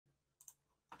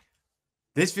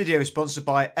This video is sponsored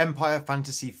by Empire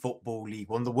Fantasy Football League,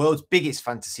 one of the world's biggest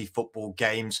fantasy football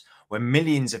games where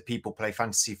millions of people play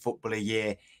fantasy football a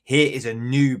year. Here is a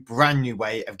brand new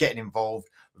way of getting involved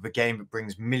with a game that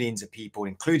brings millions of people,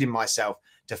 including myself,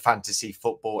 to fantasy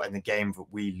football and the game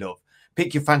that we love.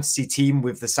 Pick your fantasy team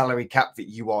with the salary cap that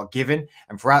you are given,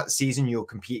 and throughout the season, you'll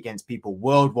compete against people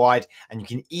worldwide, and you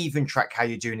can even track how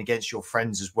you're doing against your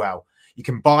friends as well. You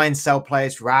can buy and sell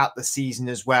players throughout the season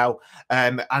as well.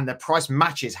 And the price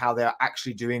matches how they're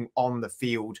actually doing on the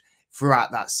field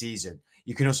throughout that season.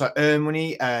 You can also earn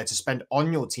money to spend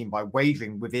on your team by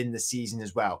wagering within the season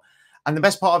as well. And the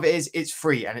best part of it is it's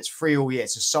free, and it's free all year.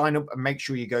 So sign up and make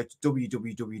sure you go to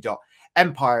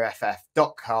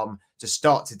www.empireff.com to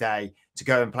start today to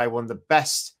go and play one of the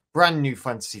best brand new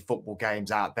fantasy football games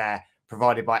out there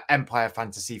provided by Empire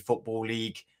Fantasy Football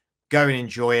League. Go and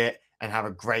enjoy it and have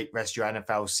a great rest of your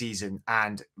NFL season.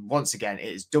 And once again, it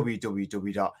is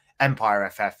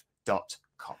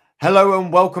www.empireff.com. Hello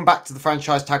and welcome back to the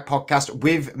Franchise Tag Podcast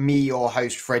with me, your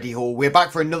host, Freddie Hall. We're back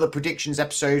for another predictions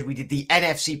episode. We did the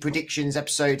NFC predictions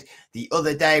episode the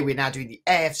other day. We're now doing the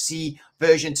AFC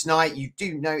version tonight. You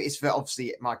do notice that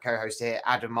obviously my co-host here,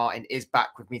 Adam Martin, is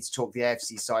back with me to talk the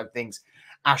AFC side of things.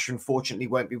 Ash, unfortunately,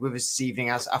 won't be with us this evening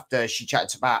as after she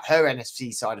chats about her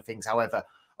NFC side of things. However,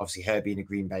 obviously, her being a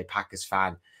Green Bay Packers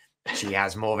fan, she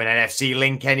has more of an NFC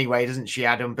link anyway, doesn't she,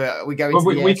 Adam? But we go into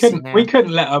we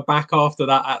couldn't let her back after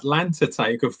that Atlanta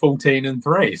take of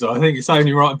 14-3. So I think it's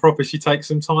only right and proper she takes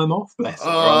some time off.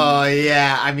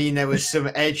 Yeah, I mean there was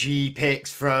some edgy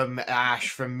picks from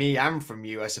Ash, from me, and from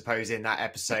you, I suppose, in that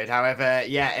episode. However,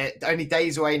 yeah, only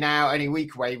days away now, only a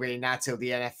week away really now till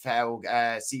the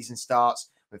NFL season starts.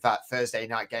 With that Thursday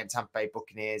night game, Tampa Bay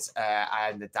Buccaneers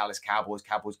and the Dallas Cowboys.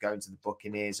 Cowboys going to the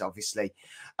Buccaneers, obviously.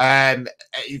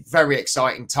 Very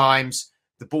exciting times.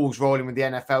 The ball's rolling with the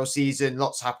NFL season.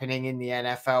 Lots happening in the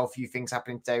NFL. A few things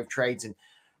happening today with trades and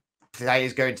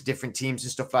players going to different teams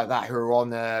and stuff like that who are on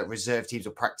the reserve teams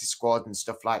or practice squad and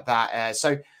stuff like that.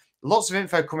 So lots of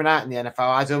info coming out in the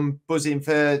NFL. Adam, buzzing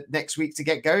for next week to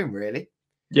get going, really.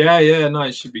 Yeah, no,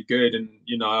 it should be good. And,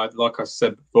 you know, like I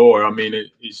said before, I mean,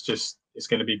 it's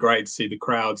going to be great to see the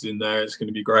crowds in there. It's going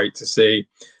to be great to see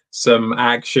some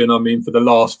action. I mean, for the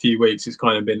last few weeks, it's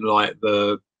kind of been like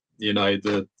the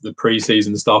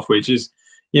preseason stuff, which is,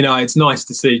 you know, it's nice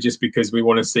to see just because we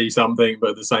want to see something,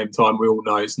 but at the same time, we all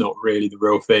know it's not really the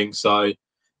real thing. So,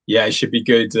 yeah, it should be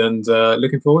good, and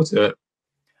looking forward to it.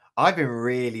 I've been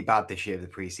really bad this year with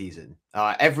the preseason.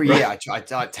 Every year I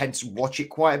tend to watch it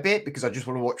quite a bit because I just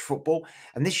want to watch football.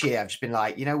 And this year I've just been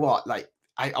like, you know what? Like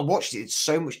I watched it in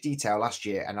so much detail last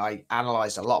year, and I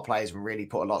analysed a lot of players and really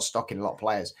put a lot of stock in a lot of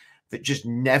players that just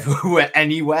never were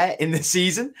anywhere in the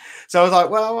season. So I was like,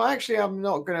 well, actually, I'm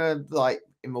not going to like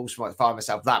find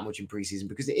myself that much in preseason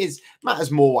because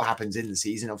matters more what happens in the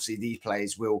season. Obviously, these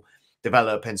players will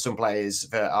develop, and some players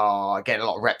that are getting a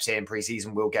lot of reps here in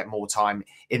preseason will get more time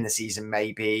in the season,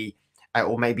 maybe,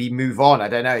 or maybe move on. I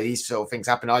don't know. These sort of things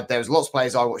happen. There was lots of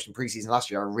players I watched in preseason last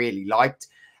year I really liked,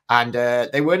 and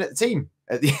they weren't at the team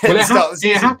at the end.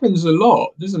 It happens a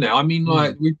lot, doesn't it? I mean,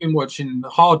 like we've been watching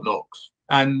Hard Knocks,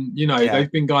 and you know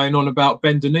they've been going on about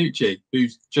Ben DiNucci,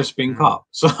 who's just been cut.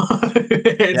 So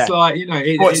it's like, you know,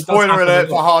 spoiler alert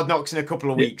for Hard Knocks in a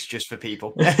couple of weeks, just for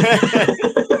people.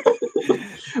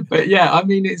 But yeah, I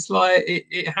mean, it's like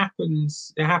it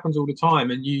happens. It happens all the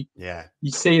time, and you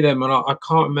see them. And I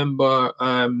can't remember.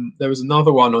 There was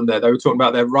another one on there. They were talking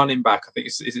about their running back. I think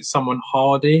is it someone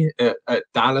Hardy at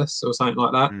Dallas or something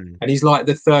like that. And he's like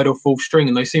the third or fourth string,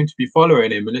 and they seem to be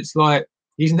following him. And it's like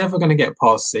he's never going to get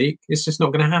past Zeke. It's just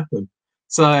not going to happen.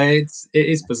 So it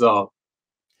is bizarre.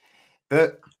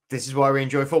 But this is why we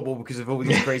enjoy football, because of all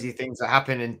these crazy things that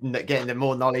happen, and getting the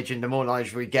more knowledge, and the more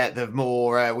knowledge we get, the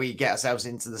more we get ourselves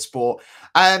into the sport.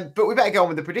 But we better go on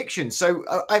with the predictions. So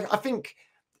I think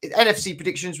NFC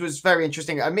predictions was very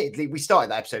interesting. Admittedly, we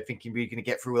started that episode thinking we were going to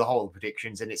get through the whole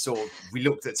predictions, and it's sort of, we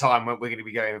looked at time when we're going to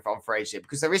be going on for ages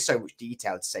because there is so much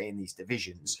detail to say in these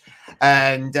divisions.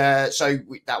 And that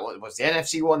was the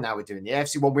NFC one. Now we're doing the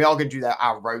AFC one. We are going to do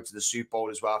our road to the Super Bowl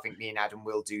as well. I think me and Adam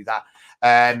will do that.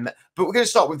 But we're going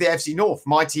to start with the AFC North.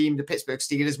 My team, the Pittsburgh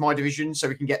Steelers, my division, so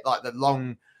we can get like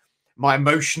my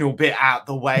emotional bit out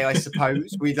the way, I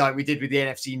suppose. we did with the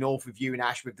NFC North with you and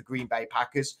Ash with the Green Bay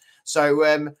Packers. So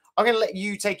I'm going to let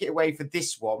you take it away for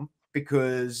this one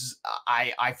because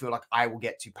I feel like I will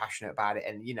get too passionate about it,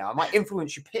 and you know I might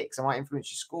influence your picks, I might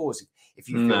influence your scores if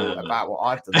you feel about what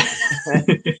I've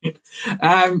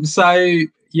done. So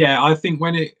yeah, I think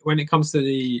when it comes to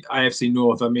the AFC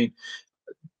North, I mean,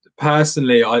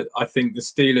 personally, I think the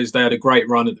Steelers, they had a great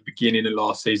run at the beginning of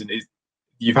last season.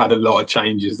 You've had a lot of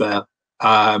changes there.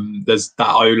 There's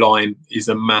that O-line is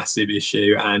a massive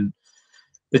issue, and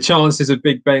the chances of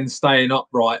Big Ben staying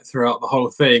upright throughout the whole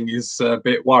thing is a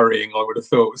bit worrying, I would have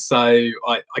thought. So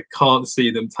I can't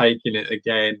see them taking it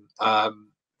again.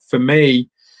 For me,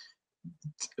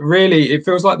 really, it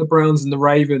feels like the Browns and the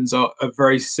Ravens are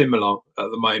very similar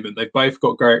at the moment. They've both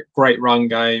got great run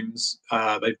games.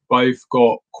 They've both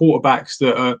got quarterbacks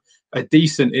that are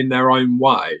decent in their own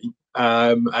way.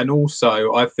 And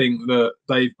also, I think that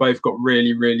they've both got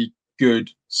really, really good,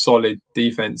 solid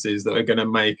defenses that are going to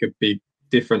make a big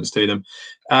difference to them.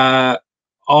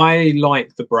 I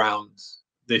like the Browns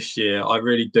this year. I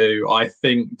really do. I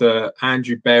think that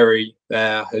Andrew Berry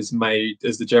there has made,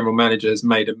 as the general manager, has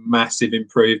made a massive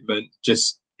improvement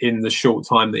just in the short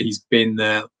time that he's been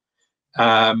there.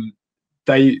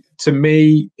 To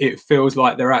me, it feels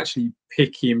like they're actually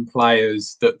picking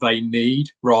players that they need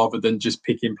rather than just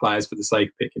picking players for the sake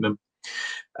of picking them.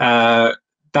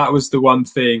 That was the one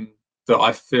thing that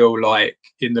I feel like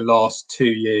in the last 2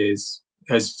 years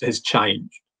has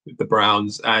changed with the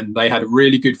Browns, and they had a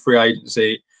really good free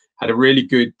agency, had a really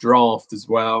good draft as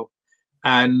well,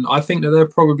 and I think that they're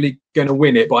probably going to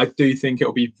win it, but I do think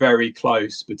it'll be very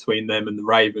close between them and the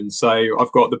Ravens. So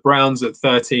I've got the Browns at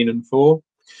 13-4,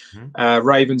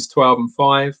 Ravens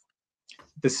 12-5.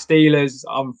 The Steelers,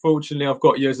 unfortunately, I've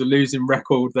got you as a losing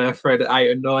record there, Fred, at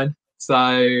 8-9.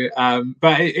 So,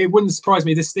 but it wouldn't surprise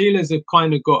me. The Steelers have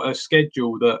kind of got a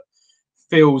schedule that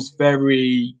feels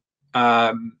very.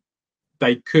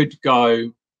 They could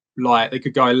go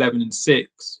 11-6.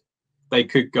 They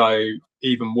could go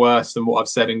even worse than what I've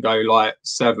said and go like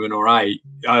 7 or 8,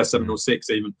 7 or 6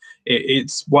 even.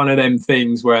 It's one of them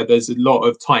things where there's a lot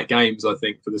of tight games, I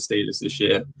think, for the Steelers this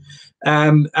year.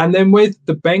 And then with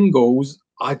the Bengals,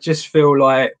 I just feel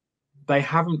like they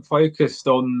haven't focused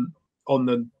on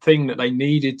the thing that they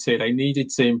needed to. They needed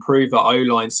to improve the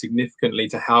O-line significantly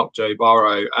to help Joe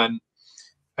Burrow. And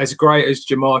as great as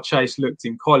Jamar Chase looked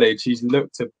in college, he's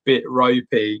looked a bit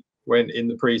ropey when in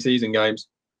the preseason games.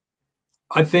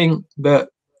 I think they'll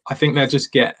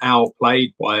just get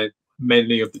outplayed by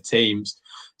many of the teams.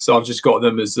 So I've just got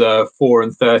them as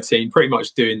 4-13, pretty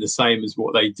much doing the same as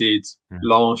what they did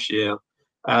last year.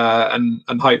 And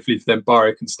hopefully for them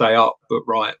Burrow can stay up.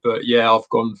 But yeah, I've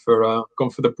gone for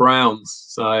the Browns.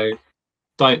 So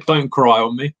don't cry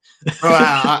on me. Well,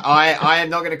 I am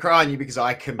not going to cry on you because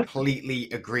I completely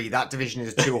agree. That division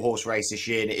is a 2-horse race this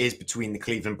year, and it is between the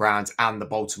Cleveland Browns and the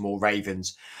Baltimore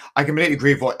Ravens. I completely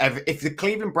agree with whatever. If the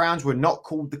Cleveland Browns were not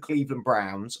called the Cleveland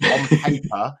Browns on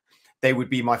paper, they would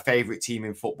be my favorite team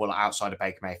in football outside of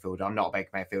Baker Mayfield. I'm not a Baker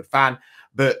Mayfield fan,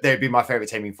 but they'd be my favorite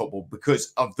team in football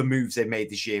because of the moves they've made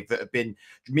this year that have been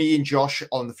me and Josh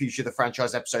on the Future of the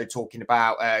Franchise episode talking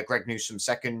about Greg Newsome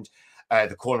second.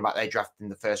 The cornerback they drafted in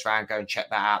the first round. Go and check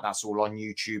that out. That's all on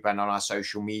YouTube and on our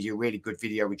social media. Really good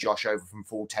video with Josh over from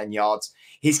full 10 yards.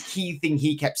 His key thing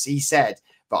he said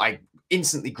that I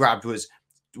instantly grabbed was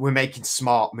we're making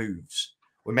smart moves.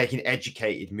 We're making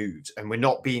educated moves, and we're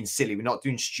not being silly. We're not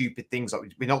doing stupid things.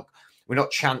 Like we're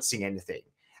not chancing anything.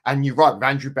 And you're right, with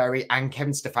Andrew Berry and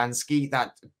Kevin Stefanski,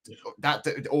 that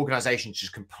organization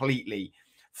just completely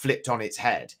flipped on its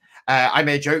head. I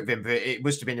made a joke with him, but it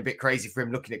must have been a bit crazy for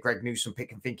him looking at Greg Newsome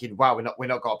pick and thinking, "Wow, we're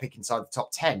not got a pick inside the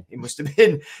top 10." It must have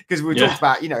been because we talked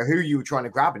about who you were trying to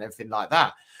grab and everything like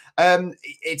that.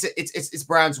 It's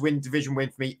Browns division win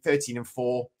for me,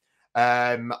 13-4.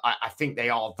 I think they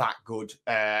are that good.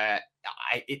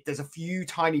 There's a few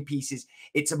tiny pieces.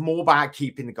 It's more about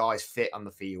keeping the guys fit on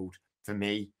the field for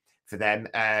me. For them,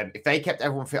 if they kept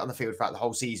everyone fit on the field throughout the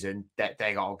whole season, that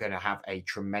they are going to have a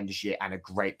tremendous year and a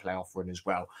great playoff run as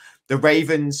well. The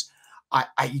Ravens,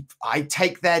 I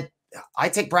take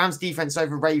Browns defense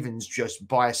over Ravens just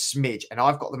by a smidge, and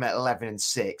I've got them at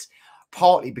 11-6,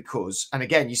 partly because, and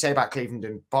again, you say about Cleveland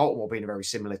and Baltimore being a very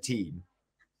similar team.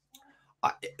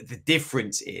 The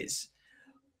difference is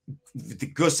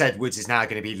Gus Edwards is now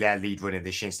going to be their lead runner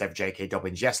this year instead of J.K.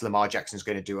 Dobbins. Yes, Lamar Jackson's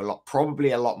going to do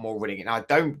probably a lot more running. And I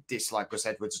don't dislike Gus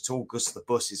Edwards at all. Gus the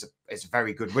Bus is a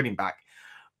very good running back.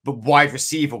 But wide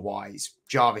receiver-wise,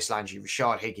 Jarvis Landry,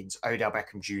 Rashard Higgins, Odell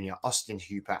Beckham Jr., Austin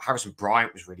Hooper, Harrison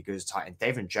Bryant was really good as a tight end.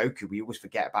 David Njoku, we always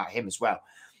forget about him as well.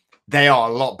 They are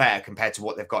a lot better compared to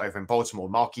what they've got over in Baltimore.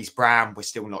 Marquise Brown, we're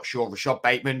still not sure. Rashad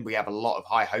Bateman, we have a lot of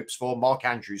high hopes for. Mark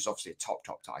Andrews, obviously a top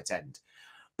tight end.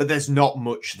 But there's not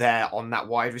much there on that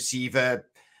wide receiver,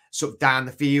 sort of down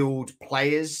the field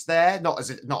players there, not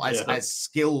as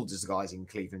skilled as the guys in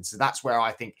Cleveland. So that's where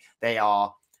I think they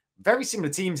are very similar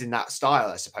teams in that style,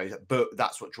 I suppose. But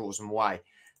that's what draws them away.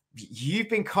 You've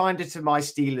been kinder to my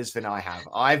Steelers than I have.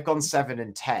 I've gone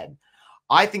 7-10.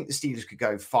 I think the Steelers could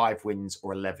go 5 wins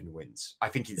or 11 wins. I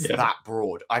think it's that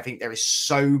broad. I think there is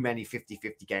so many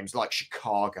 50-50 games, like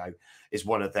Chicago is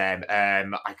one of them.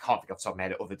 I can't think off the top of my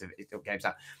head other games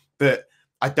now, but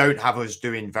I don't have us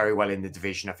doing very well in the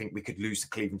division. I think we could lose to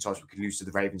Cleveland twice. We could lose to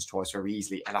the Ravens twice very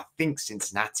easily. And I think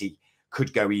Cincinnati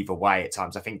could go either way at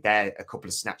times. I think they're a couple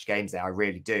of snatch games there. I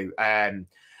really do. And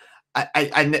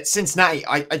Cincinnati,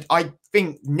 I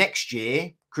think next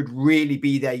year could really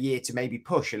be their year to maybe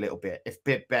push a little bit if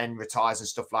Big Ben retires and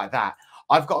stuff like that.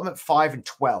 I've got them at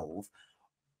 5-12.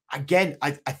 Again,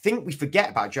 I think we forget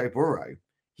about Joe Burrow.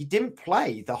 He didn't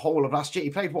play the whole of last year. He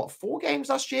played, what, 4 games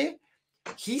last year?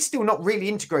 He's still not really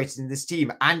integrated in this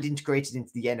team and integrated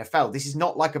into the NFL. This is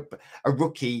not like a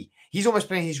rookie. He's almost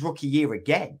playing his rookie year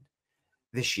again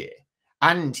this year.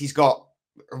 And he's got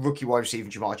a rookie wide receiver,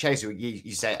 Jamar Chase, who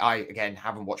you say, I, again,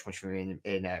 haven't watched much from him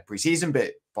in preseason,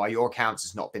 but by your accounts,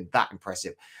 has not been that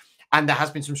impressive. And there has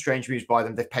been some strange moves by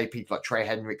them. They've paid people like Trey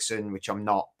Hendrickson, which I'm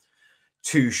not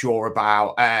too sure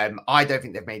about. I don't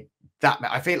think they've made that.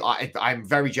 I feel like I'm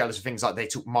very jealous of things like they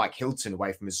took Mike Hilton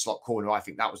away from his slot corner. I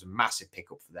think that was a massive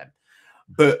pickup for them.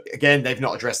 But again, they've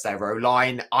not addressed their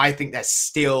O-line. I think they're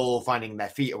still finding their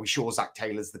feet. Are we sure Zach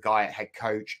Taylor's the guy at head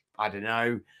coach? I don't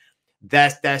know.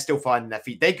 They're still finding their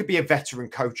feet. They could be a veteran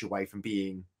coach away from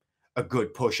being a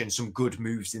good push and some good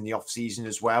moves in the offseason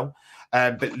as well.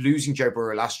 But losing Joe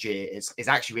Burrow last year is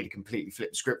actually really completely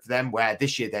flipped the script for them, where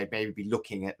this year they'd maybe be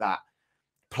looking at that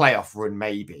playoff run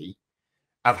maybe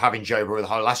of having Joe Burrow the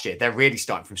whole last year. They're really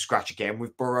starting from scratch again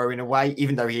with Burrow in a way,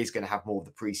 even though he is going to have more of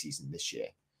the preseason this year.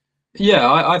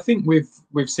 Yeah, I think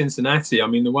with Cincinnati, I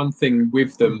mean, the one thing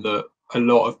with them that a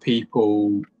lot of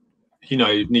people,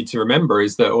 need to remember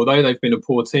is that although they've been a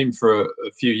poor team for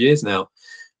a few years now,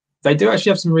 they do actually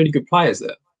have some really good players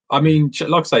there. I mean,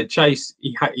 like I say, Chase,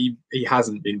 he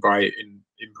hasn't been great in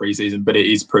preseason, but it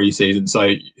is preseason,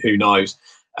 so who knows?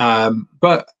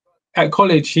 But at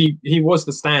college, he was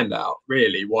the standout,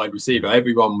 really, wide receiver.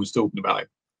 Everyone was talking about him.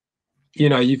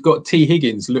 You've got T.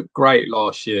 Higgins, looked great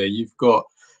last year. You've got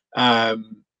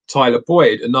Tyler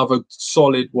Boyd, another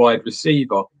solid wide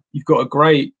receiver. You've got a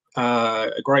great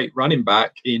running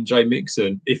back in Joe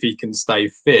Mixon if he can stay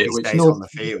fit, On the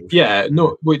field. Yeah,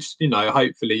 which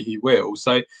hopefully he will.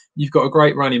 So you've got a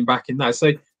great running back in that.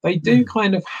 So they do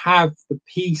kind of have the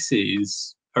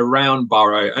pieces around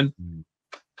Burrow, and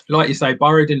like you say,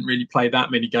 Burrow didn't really play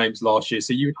that many games last year,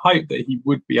 so you would hope that he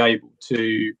would be able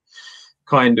to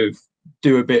kind of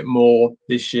do a bit more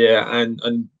this year and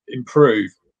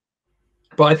improve.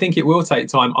 But I think it will take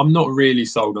time. I'm not really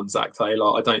sold on Zach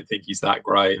Taylor. I don't think he's that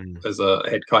great as a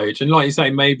head coach. And like you say,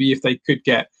 maybe if they could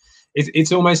get,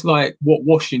 it's almost like what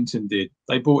Washington did.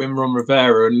 They brought in Ron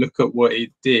Rivera, and look at what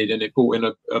it did. And it brought in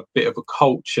a bit of a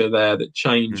culture there that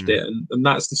changed it. And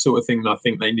that's the sort of thing that I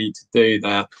think they need to do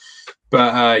there.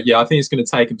 But I think it's going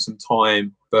to take them some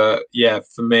time. But yeah,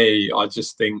 for me, I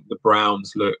just think the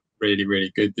Browns look really,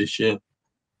 really good this year.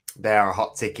 They are a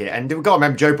hot ticket. And we've got to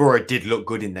remember, Joe Burrow did look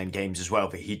good in them games as well,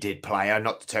 but he did play. I'm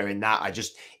not deterring that.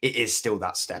 It is still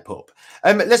that step up.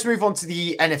 Let's move on to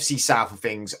the NFC South of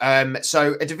things.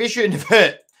 So a division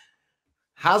that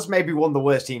has maybe one of the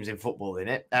worst teams in football in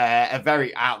it. A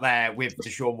very out there with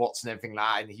Deshaun Watson and everything like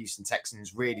that. And the Houston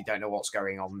Texans really don't know what's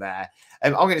going on there.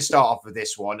 I'm going to start off with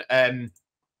this one.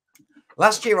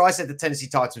 Last year, I said the Tennessee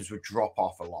Titans would drop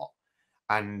off a lot.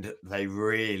 And they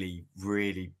really,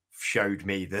 really showed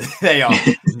me that they are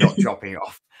not dropping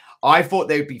off. I thought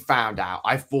they would be found out.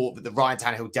 I thought that the Ryan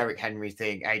Tannehill, Derrick Henry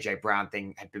thing, AJ Brown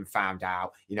thing had been found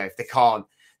out. If they can't,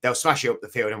 they'll smash you up the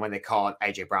field. And when they can't,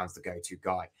 AJ Brown's the go-to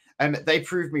guy. They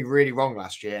proved me really wrong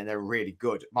last year, and they're really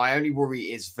good. My only worry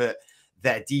is that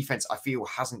their defense, I feel,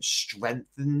 hasn't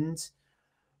strengthened.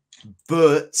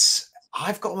 But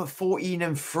I've got them at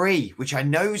 14-3, which I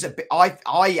know is a bit.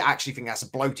 I actually think that's a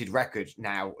bloated record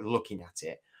now, looking at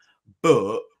it.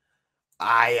 But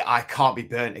I can't be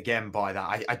burnt again by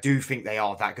that. I do think they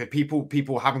are that good.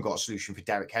 People haven't got a solution for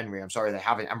Derrick Henry. I'm sorry, they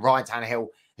haven't. And Ryan Tannehill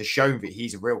has shown that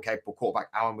he's a real capable quarterback,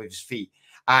 Allen with his feet.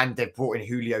 And they've brought in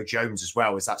Julio Jones as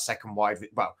well as that second wide.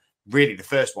 Well, really the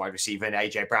first wide receiver, and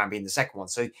AJ Brown being the second one.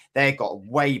 So they got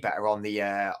way better on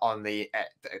the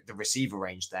receiver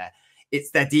range there.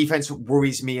 It's their defense that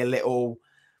worries me a little.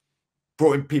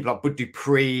 Brought in people like Bud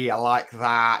Dupree. I like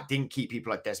that. Didn't keep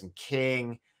people like Desmond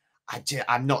King.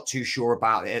 I'm not too sure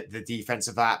about the defense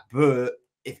of that, but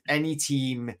if any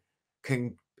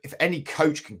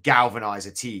coach can galvanize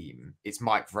a team, it's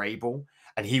Mike Vrabel,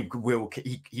 and he's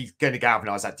going to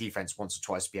galvanize that defense once or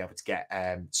twice to be able to get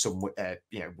some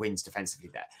wins defensively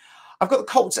there. I've got the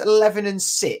Colts at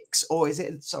 11-6, or is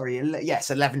it? Sorry, yes,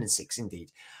 11-6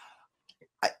 indeed.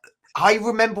 I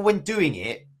remember when doing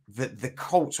it that the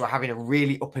Colts were having a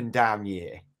really up and down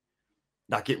year.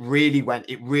 Like it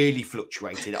really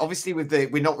fluctuated. Obviously,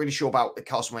 we're not really sure about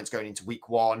Carson Wentz going into week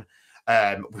 1.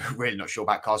 We're really not sure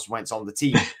about Carson Wentz on the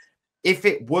team. If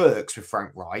it works with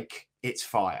Frank Reich, it's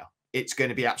fire. It's going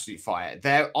to be absolute fire.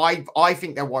 I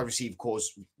think their wide receiver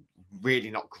core's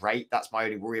really not great. That's my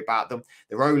only worry about them.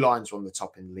 Their O-line's on the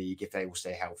top in the league if they will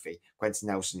stay healthy. Quentin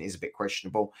Nelson is a bit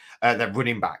questionable. Their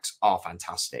running backs are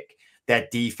fantastic. Their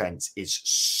defense is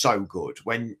so good.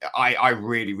 When I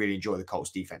really, really enjoy the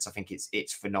Colts defense. I think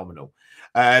it's phenomenal.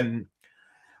 I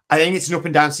think it's an up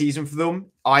and down season for them.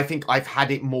 I think I've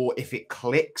had it more if it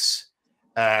clicks,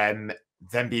 them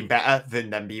being better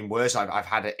than them being worse. I've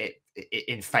had it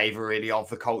in favor really of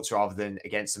the Colts rather than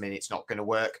against them, and it's not going to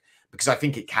work because I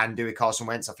think it can do with Carson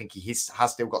Wentz. I think he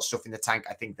has still got stuff in the tank.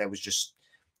 I think there was just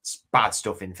bad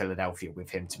stuff in Philadelphia with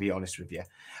him, to be honest with you.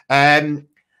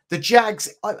 The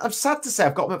Jags, I'm sad to say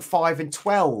I've got them at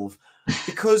 5-12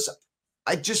 because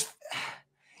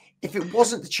if it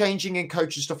wasn't the changing in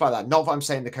coach and stuff like that, not that I'm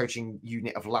saying the coaching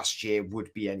unit of last year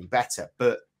would be any better,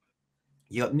 but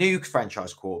you got new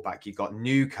franchise quarterback, you've got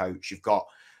new coach, you've got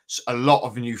a lot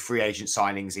of new free agent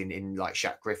signings in like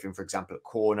Shaq Griffin, for example, at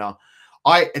corner.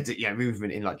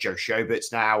 Movement in like Joe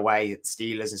Schobert's now away at the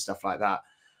Steelers and stuff like that.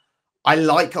 I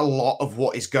like a lot of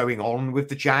what is going on with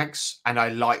the Jags, and I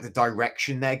like the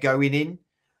direction they're going in.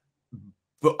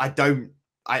 But I don't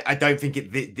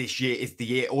think this year is the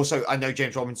year. Also, I know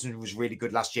James Robinson was really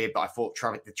good last year, but I thought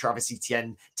the Travis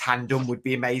Etienne tandem would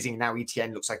be amazing. Now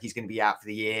Etienne looks like he's going to be out for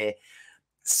the year.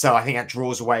 So I think that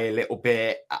draws away a little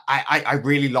bit. I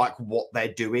really like what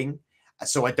they're doing.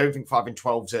 So I don't think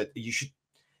 5-12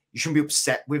 you shouldn't be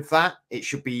upset with that. It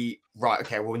should be right.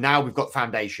 Okay, well, now we've got the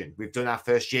foundation. We've done our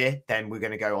first year. Then we're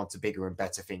going to go on to bigger and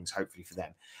better things, hopefully for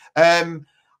them.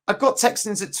 I've got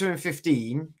Texans at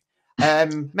 2-15.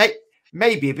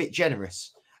 Maybe a bit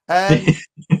generous. I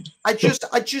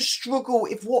just struggle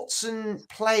if Watson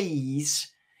plays.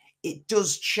 It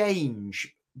does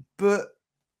change, but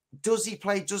does he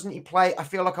play? Doesn't he play? I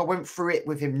feel like I went through it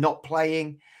with him not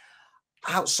playing.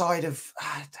 Outside of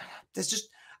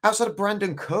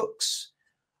Brandon Cooks,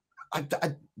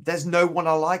 there's no one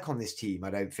I like on this team.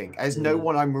 I don't think there's no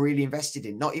one I'm really invested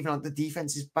in. Not even the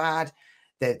defense is bad.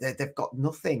 They've got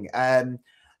nothing. Do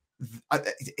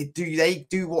they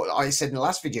do what I said in the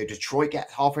last video? Detroit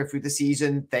get halfway through the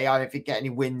season. I don't think get any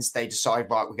wins. They decide,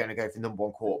 right, we're going to go for number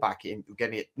 1 quarterback. We're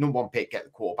going to get number 1 pick, get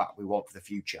the quarterback we want for the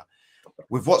future.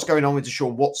 With what's going on with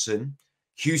Deshaun Watson,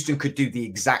 Houston could do the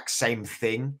exact same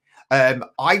thing.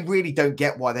 I really don't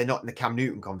get why they're not in the Cam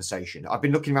Newton conversation. I've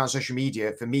been looking around social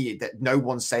media. For me, that no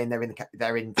one's saying they're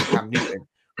in Cam Newton.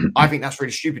 I think that's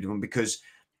really stupid of them because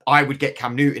I would get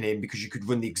Cam Newton in because you could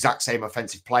run the exact same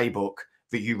offensive playbook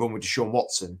that you run with Deshaun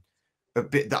Watson. A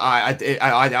bit that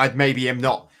I maybe am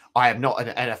not. I am not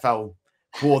an NFL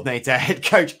coordinator, head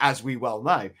coach, as we well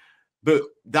know. But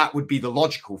that would be the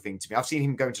logical thing to me. I've seen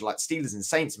him going to like Steelers and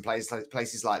Saints and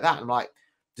places like that. And I'm like,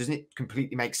 doesn't it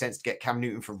completely make sense to get Cam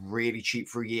Newton for really cheap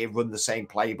for a year, run the same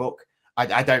playbook?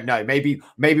 I don't know. Maybe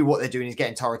what they're doing is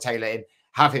getting Tyrod Taylor in,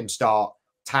 have him start,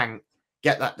 tank,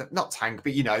 get that, not tank,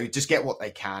 but, just get what they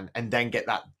can and then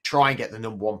try and get the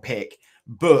number 1 pick.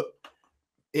 But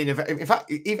in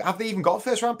fact, have they even got a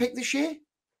first round pick this year?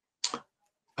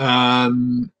 I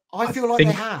feel like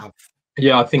they have.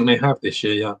 Yeah, I think they have this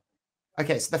year, yeah.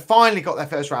 Okay, so they finally got their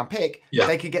first round pick. Yeah.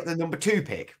 They could get the number 2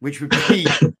 pick, which would be,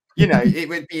 it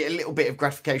would be a little bit of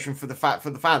gratification for the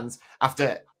fans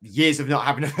after years of not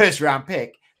having a first round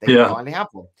pick. They can finally have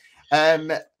one.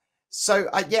 I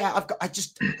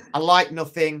like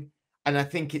nothing, and I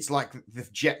think it's like the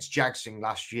Jags thing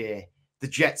last year. The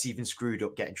Jets even screwed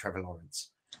up getting Trevor Lawrence.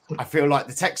 I feel like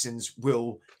the Texans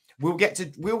we'll get to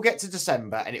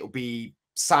December, and it'll be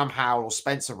Sam Howell or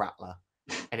Spencer Rattler.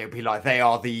 And it'll be like they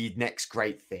are the next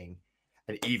great thing.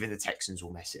 And even the Texans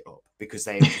will mess it up because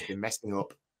they have just been messing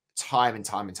up time and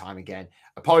time and time again.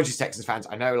 Apologies, Texans fans.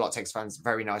 I know a lot of Texans fans,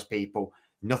 very nice people,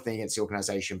 nothing against the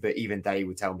organization, but even they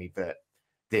would tell me that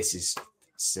this is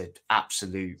an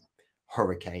absolute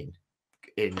hurricane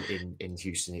in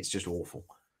Houston. It's just awful.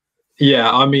 Yeah,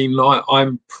 I mean,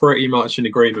 I'm pretty much in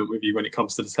agreement with you when it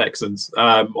comes to the Texans.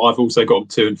 I've also got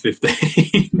them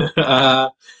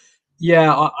 2-15.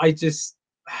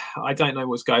 I don't know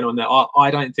what's going on there. I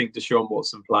don't think Deshaun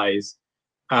Watson plays.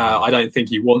 I don't think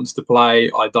he wants to play.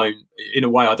 I don't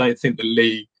think the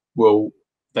league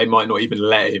they might not even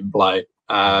let him play.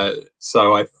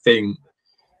 So I think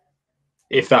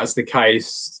if that's the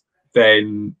case,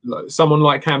 then someone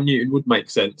like Cam Newton would make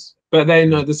sense. But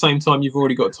then at the same time, you've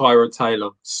already got Tyrod Taylor.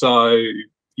 So,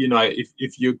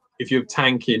 if if you're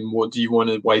tanking, what do you want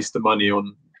to waste the money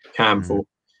on Cam for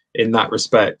in that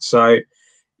respect? So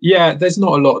yeah, there's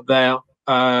not a lot there.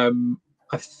 I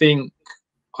think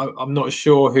I'm not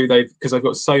sure who because I've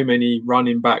got so many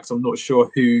running backs. I'm not sure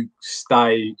who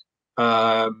stayed.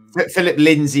 Philip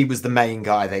Lindsay was the main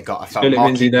guy they got. I felt Philip Mark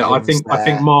Lindsay there. I think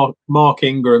Mark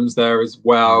Ingram's there as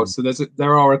well. So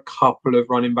there are a couple of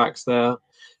running backs there.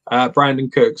 Brandon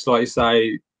Cooks, like you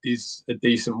say, is a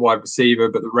decent wide receiver,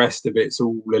 but the rest of it's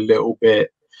all a little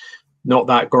bit not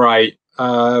that great.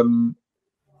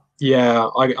 Yeah,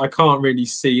 I can't really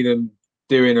see them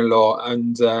doing a lot,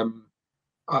 and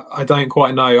I don't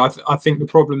quite know. I think the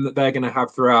problem that they're going to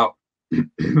have throughout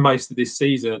most of this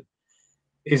season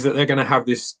is that they're going to have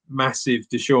this massive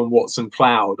Deshaun Watson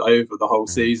cloud over the whole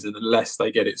season unless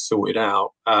they get it sorted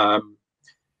out. And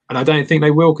I don't think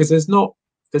they will, because there's not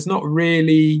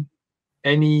really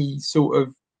any sort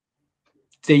of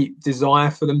deep desire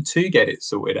for them to get it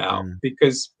sorted out,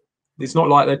 because it's not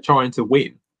like they're trying to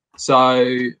win.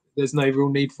 So there's no real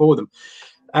need for them.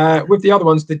 With the other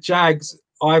ones, the Jags,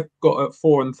 I've got at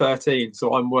 4-13,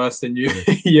 so I'm worse than you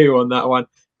you on that one.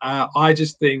 I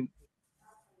just think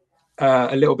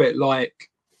a little bit like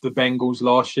the Bengals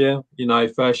last year, you know,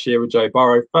 first year with Joe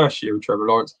Burrow, first year with Trevor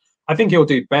Lawrence. I think he'll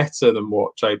do better than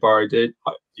what Joe Burrow did,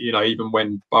 you know, even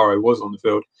when Burrow was on the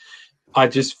field. I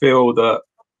just feel that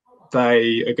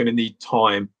they are going to need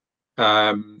time.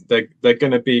 They're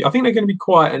going to be, I think they're going to be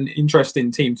quite an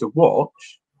interesting team to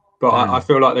watch, but I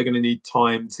feel like they're going to need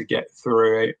time to get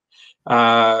through it.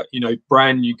 You know,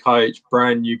 brand new coach,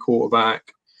 brand new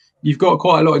quarterback. You've got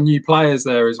quite a lot of new players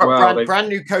there as well. Brand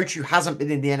new coach who hasn't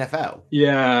been in the NFL.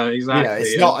 Yeah,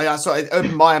 exactly. You know, it's not.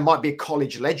 Urban Meyer might be a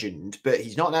college legend, but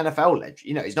he's not an NFL legend.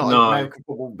 You know, he's not an American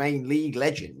football main league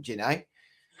legend. You know,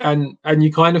 and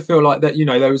you kind of feel like that. You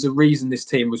know, there was a reason this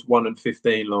team was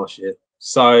 1-15 last year.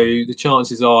 So the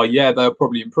chances are, yeah, they'll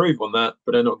probably improve on that,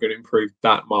 but they're not going to improve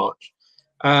that much.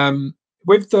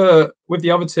 With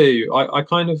the other two, I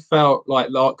kind of felt like,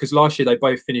 because last year they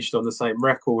both finished on the same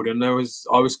record, and I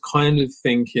was kind of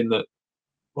thinking that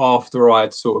after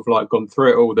I'd sort of like gone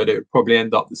through it all, that it would probably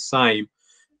end up the same.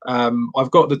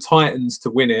 I've got the Titans to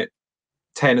win it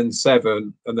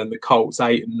 10-7, and then the Colts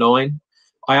 8-9.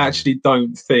 I actually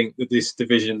don't think that this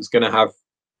division's going to have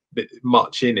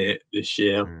much in it this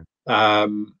year.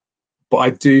 But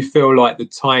I do feel like the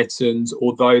Titans,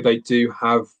 although they do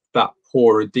have that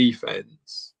poorer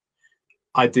defense,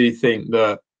 I do think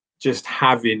that just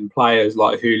having players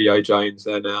like Julio Jones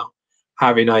there now,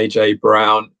 having AJ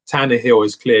Brown, Tannehill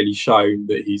has clearly shown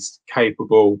that he's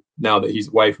capable now that he's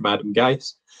away from Adam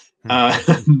Gase.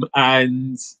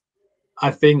 And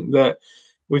I think that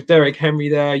with Derrick Henry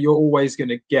there, you're always going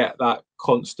to get that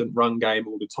constant run game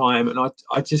all the time. And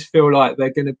I just feel like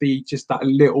they're going to be just that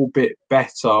little bit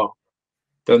better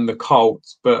than the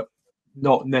Colts, but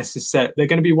not necessarily. They're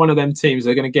going to be one of them teams.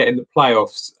 They're going to get in the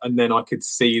playoffs, and then I could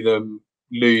see them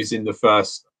lose in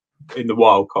the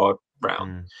wild card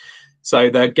round. So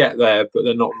they'll get there, but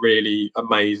they're not really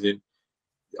amazing.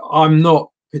 I'm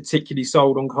not particularly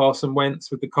sold on Carson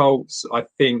Wentz with the Colts. I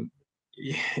think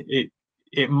it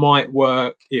might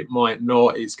work, it might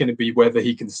not. It's going to be whether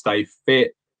he can stay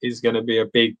fit is going to be a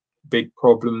big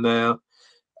problem there.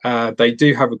 They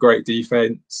do have a great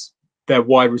defense. Their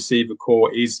wide receiver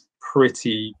core is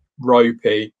pretty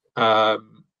ropey.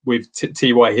 With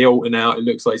T.Y. Hilton out, it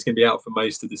looks like he's going to be out for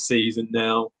most of the season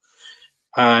now.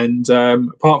 And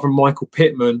apart from Michael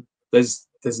Pittman, there's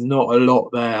not a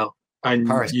lot there. And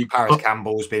Paris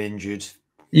Campbell's been injured.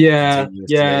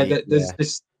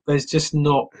 There's just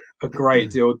not a great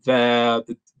deal there.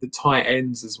 The tight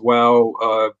ends as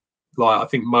well. Like I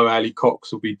think Mo Ali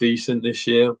Cox will be decent this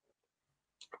year,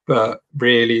 but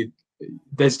really,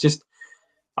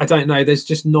 I don't know. There's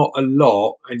just not a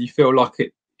lot, and you feel like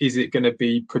is it going to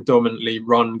be predominantly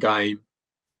run game?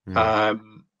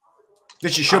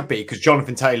 Which it should be, because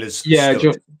Jonathan Taylor's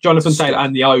Jonathan Taylor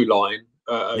and the O-line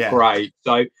are great.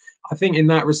 So I think in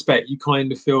that respect, you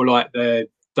kind of feel like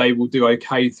they will do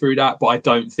okay through that, but I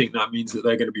don't think that means that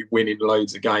they're going to be winning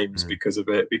loads of games because of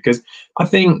it. Because I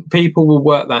think people will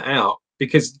work that out.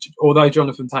 Because although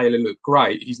Jonathan Taylor looked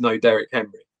great, he's no Derrick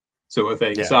Henry sort of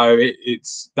thing. Yeah. So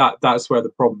that's where the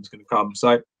problem's going to come.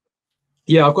 So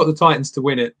yeah, I've got the Titans to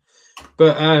win it,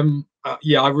 but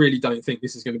I really don't think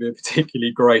this is going to be a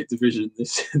particularly great division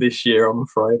this year, I'm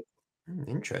afraid.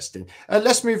 Interesting.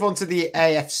 Let's move on to the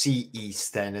AFC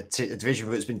East then, a division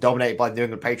that's been dominated by the New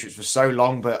England Patriots for so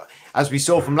long, but as we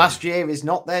saw from last year, is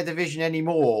not their division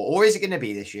anymore. Or is it going to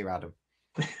be this year, Adam?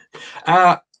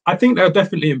 I think they'll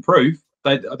definitely improve.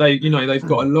 They've got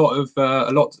a lot of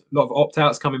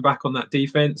opt-outs coming back on that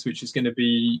defense, which is going to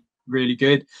be really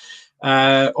good.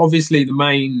 Obviously, the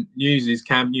main news is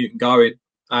Cam Newton going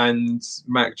and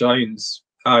Mac Jones.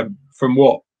 From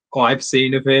what I've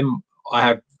seen of him,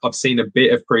 I've seen a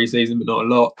bit of preseason, but not a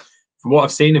lot. From what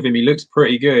I've seen of him, he looks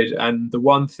pretty good. And the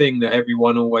one thing that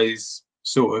everyone always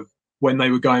sort of, when they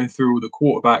were going through all the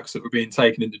quarterbacks that were being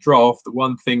taken in the draft, the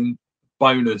one thing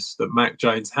bonus that Mac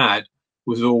Jones had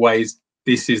was always,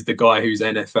 this is the guy who's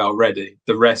NFL ready.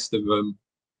 The rest of them,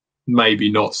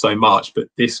 maybe not so much, but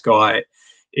this guy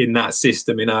in that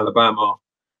system in Alabama,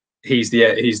 he's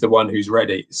the one who's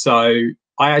ready. So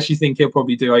I actually think he'll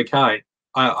probably do okay.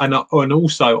 And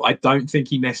also, I don't think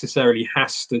he necessarily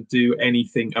has to do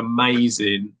anything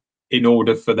amazing in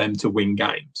order for them to win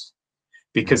games,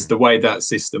 because the way that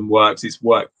system works, it's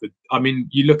worked for. I mean,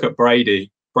 you look at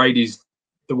Brady. Brady's,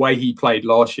 the way he played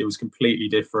last year was completely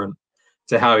different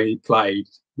to how he played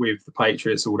with the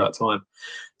Patriots all that time.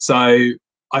 So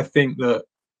I think that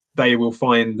they will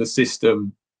find the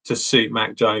system to suit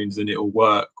Mac Jones and it'll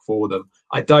work for them.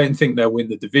 I don't think they'll win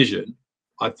the division.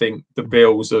 I think the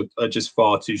Bills are just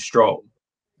far too strong,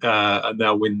 and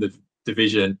they'll win the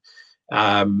division.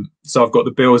 So I've got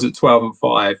the Bills at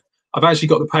 12-5. I've actually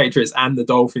got the Patriots and the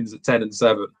Dolphins at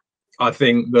 10-7. I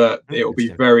think that it'll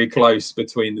be very close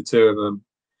between the two of them.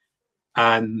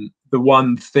 And the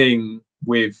one thing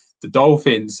with the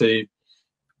Dolphins, who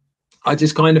I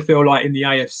just kind of feel like in the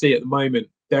AFC at the moment,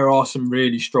 there are some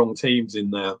really strong teams in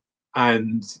there.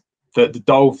 And that the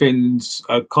Dolphins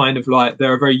are kind of like,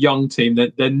 they're a very young team.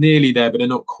 They're nearly there, but they're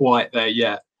not quite there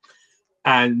yet.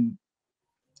 And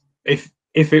if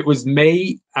it was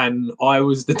me and I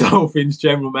was the Dolphins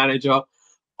general manager,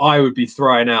 I would be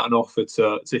throwing out an offer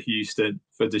to Houston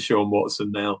for Deshaun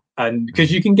Watson now. And because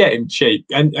you can get him cheap,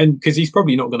 and because he's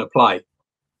probably not going to play.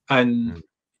 And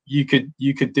you could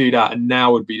do that, and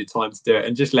now would be the time to do it,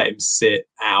 and just let him sit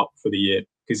out for the year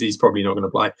because he's probably not going to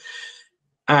play.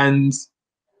 And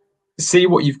see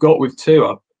what you've got with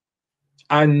Tua,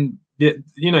 and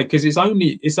because it's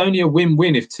only a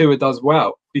win-win if Tua does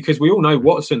well, because we all know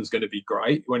Watson's going to be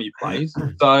great when he plays.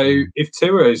 So if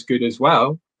Tua is good as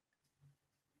well,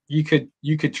 you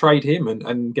could trade him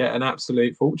and get an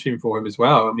absolute fortune for him as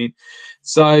well. I mean,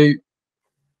 so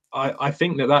I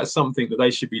think that that's something that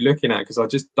they should be looking at, because I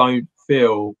just don't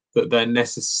feel that they're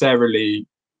necessarily,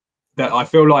 that I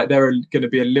feel like they're going to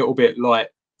be a little bit like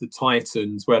the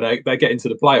Titans, where they get into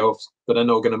the playoffs, but they're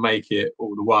not going to make it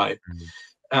all the way.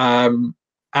 And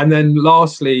then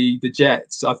lastly, the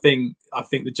Jets. I think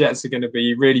the Jets are going to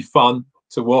be really fun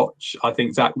to watch. I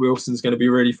think Zach Wilson's going to be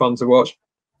really fun to watch.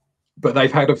 But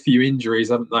they've had a few injuries,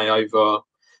 haven't they, over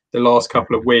the last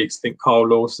couple of weeks? I think Carl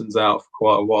Lawson's out for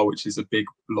quite a while, which is a big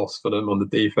loss for them on the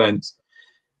defense.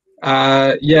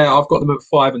 I've got them at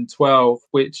 5-12,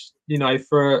 which,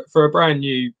 for a brand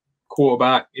new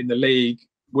quarterback in the league,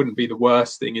 wouldn't be the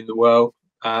worst thing in the world.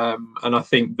 And I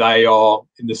think they are,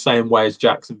 in the same way as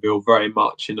Jacksonville, very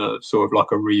much in a sort of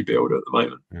like a rebuild at the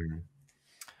moment.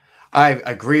 I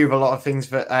agree with a lot of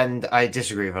things, and I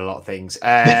disagree with a lot of things.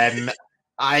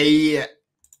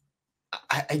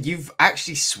 You've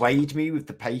actually swayed me with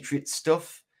the Patriots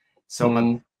stuff.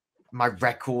 So my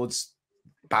record's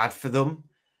bad for them.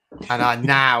 And I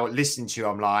now listen to you,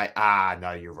 I'm like,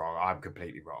 no, you're wrong. I'm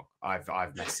completely wrong.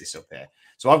 I've messed this up here.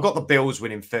 So I've got the Bills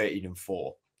winning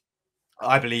 13-4.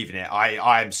 I believe in it.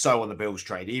 I am so on the Bills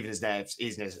train, even as a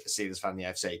Steelers fan in the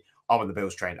AFC. I'm on the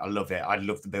Bills train. I love it. I'd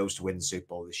love the Bills to win the Super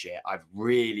Bowl this year. I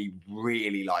really,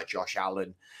 really like Josh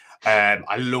Allen.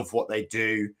 I love what they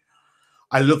do.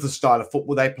 I love the style of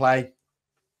football they play.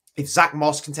 If Zach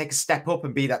Moss can take a step up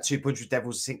and be that 200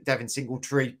 Devin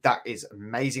Singletary, that is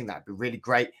amazing. That'd be really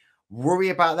great. Worry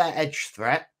about their edge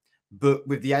threat, but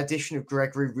with the addition of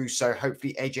Gregory Rousseau,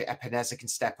 hopefully AJ Epineza can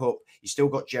step up. You still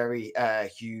got Jerry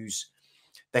Hughes.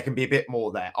 There can be a bit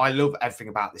more there. I love everything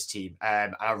about this team,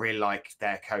 and I really like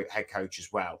their head coach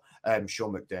as well.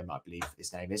 Sean McDermott, I believe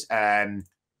his name is.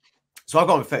 So I've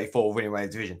got them 34 winning away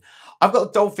the division. I've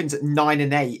got the Dolphins at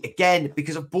 9-8 again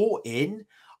because I've bought in.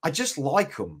 I just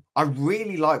like them. I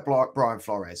really like Brian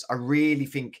Flores. I really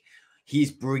think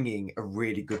he's bringing a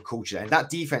really good culture. And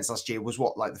that defense last year was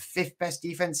like the 5th best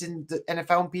defense in the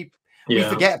NFL. And people, we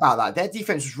forget about that. Their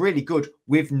defense was really good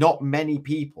with not many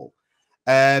people.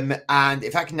 And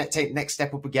if I can take the next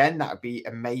step up again, that would be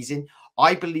amazing.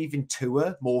 I believe in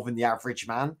Tua more than the average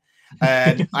man.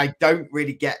 I don't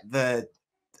really get the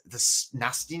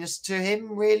nastiness to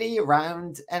him really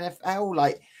around NFL.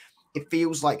 Like, it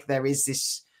feels like there is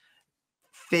this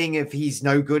thing of he's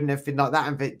no good and everything like that,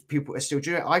 and that people are still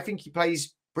doing it. I think he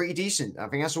plays pretty decent. I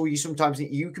think that's all you sometimes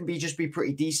need. You can just be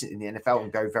pretty decent in the NFL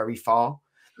and go very far.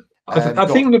 I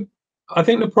think I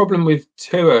think the problem with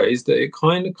Tua is that it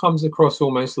kind of comes across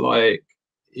almost like,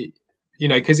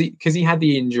 because he had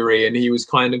the injury and he was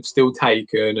kind of still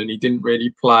taken and he didn't really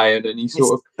play, and then he It's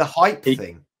sort of the hype he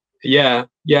thing. yeah.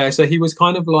 So he was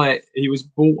kind of like, he was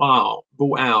brought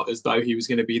out as though he was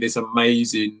going to be this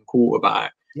amazing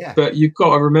quarterback. Yeah. But you've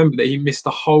got to remember that he missed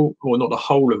the whole, or not the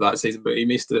whole of that season, but he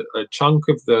missed a chunk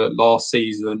of the last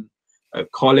season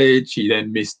at college. He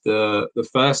then missed the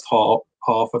first half.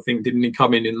 I think, didn't he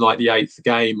come in like the 8th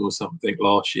game or something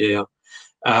last year?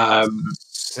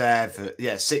 7,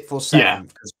 yeah, 6th or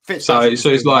 7th. Yeah. So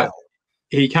it's like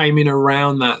he came in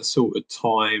around that sort of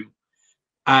time,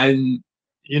 and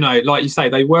like you say,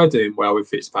 they were doing well with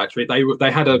Fitzpatrick.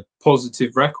 They had a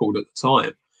positive record at the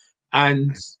time,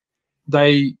 and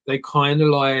they kind of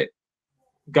like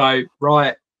go,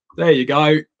 right, there you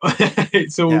go,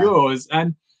 it's all yours.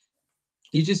 And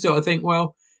you just sort of think,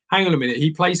 well, hang on a minute,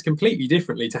 he plays completely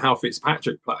differently to how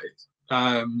Fitzpatrick plays.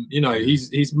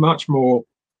 He's much more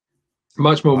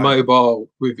mobile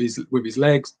with his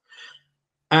legs,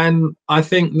 and I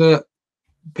think that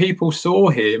people saw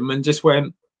him and just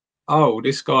went, oh,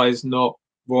 this guy's not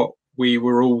what we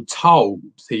were all told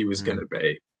he was going to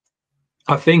be.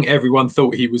 I think everyone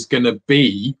thought he was going to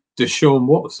be Deshaun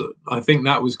Watson. I think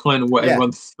that was kind of what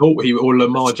everyone thought or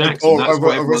Lamar Jackson. That's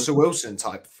a Russell Wilson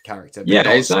type of character. Yeah,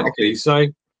 exactly. So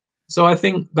I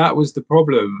think that was the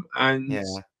problem. And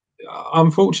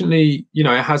unfortunately,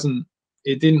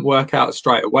 it didn't work out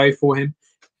straight away for him.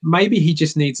 Maybe he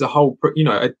just needs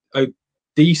a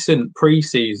decent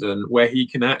preseason where he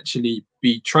can actually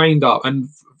be trained up. And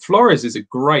Flores is a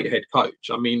great head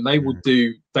coach. I mean, they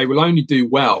will only do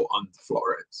well under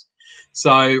Flores.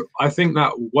 So I think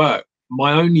that will work.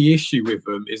 My only issue with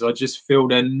them is I just feel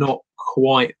they're not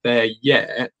quite there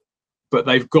yet, but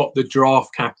they've got the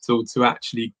draft capital to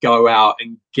actually go out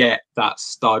and get that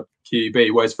stud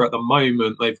QB. Whereas at the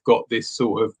moment, they've got this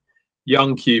sort of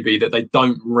young QB that they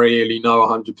don't really know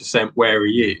 100% where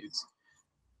he is.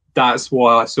 That's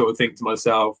why I sort of think to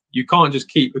myself, you can't just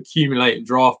keep accumulating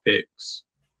draft picks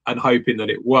and hoping that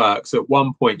it works. At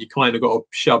one point, you kind of got to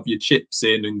shove your chips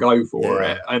in and go for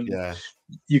it. And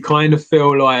you kind of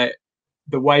feel like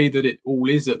the way that it all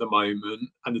is at the moment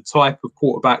and the type of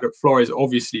quarterback that Flores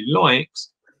obviously likes,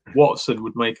 Watson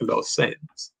would make a lot of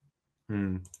sense.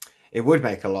 It would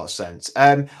make a lot of sense.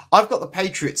 I've got the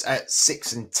Patriots at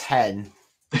 6-10.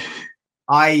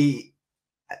 I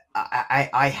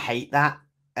hate that.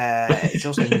 It's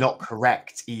also not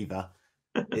correct either.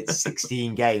 It's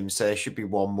 16 games, so there should be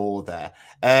one more there.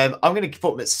 I'm going to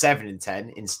put them at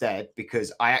 7-10 instead,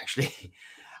 because I actually,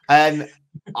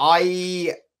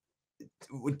 I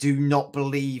do not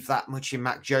believe that much in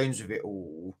Mac Jones with it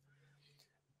all.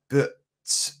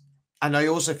 And I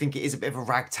also think it is a bit of a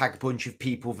ragtag bunch of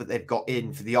people that they've got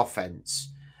in for the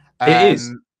offense. It is.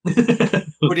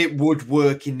 But it would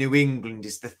work in New England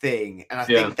is the thing. And I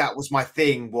think that was my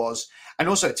thing and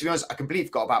also, to be honest, I completely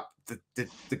forgot about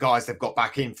the guys they've got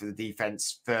back in for the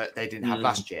defense that they didn't have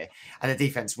last year. And the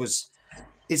defense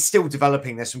it's still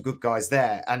developing. There's some good guys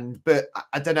there. But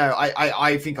I don't know.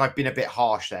 I think I've been a bit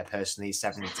harsh there personally,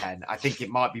 7-10. I think it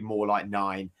might be more like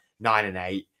 9-8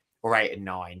 or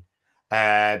 8-9.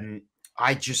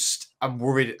 I'm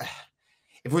worried.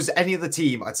 If it was any other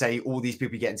team, I'd say all these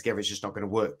people getting together is just not going to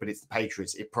work. But it's the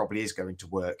Patriots. It probably is going to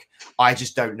work. I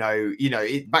just don't know.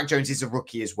 Mac Jones is a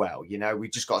rookie as well. We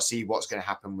just got to see what's going to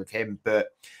happen with him. But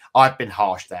I've been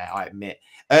harsh there, I admit.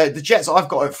 The Jets, I've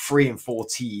got at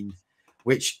 3-14,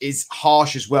 which is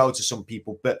harsh as well to some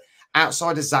people. But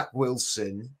outside of Zach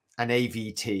Wilson and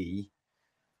AVT,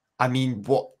 I mean,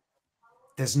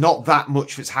 there's not that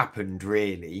much that's happened,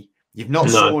 really. You've not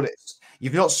sorted it.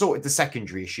 You've not sorted the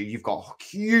secondary issue. You've got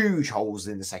huge holes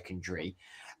in the secondary.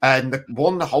 And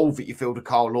the hole that you filled with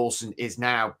Carl Lawson is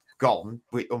now gone,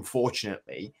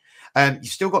 unfortunately. You've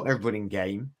still got no running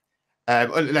game.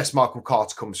 Unless Michael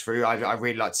Carter comes through. I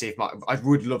really like to see I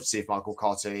would love to see if Michael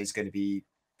Carter is going to be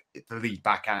the lead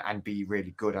back and be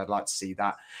really good. I'd like to see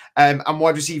that. And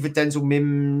wide receiver Denzel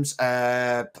Mims.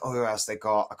 Who else they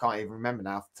got? I can't even remember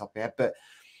now off the top of my head. But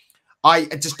I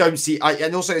just don't see.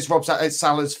 And also, it's Rob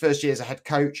Salah's first year as a head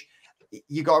coach.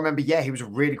 You got to remember, he was a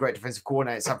really great defensive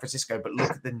coordinator at San Francisco. But look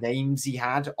at the names he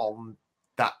had on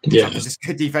that San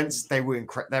Francisco defense. They're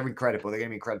incredible. They're going to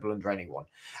be incredible under anyone.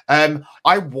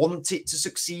 I want it to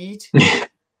succeed,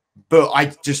 but I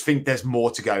just think there's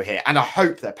more to go here. And I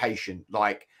hope they're patient.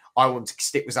 Like, I want to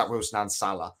stick with Zach Wilson and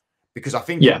Salah, because I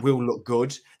think it will look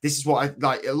good. This is what I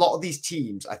like. A lot of these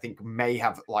teams, I think, may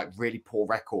have like really poor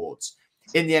records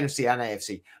in the NFC and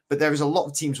AFC, but there is a lot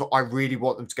of teams where I really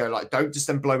want them to go, like, don't just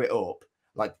then blow it up.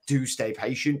 Like, do stay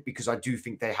patient, because I do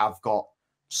think they have got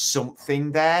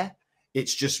something there.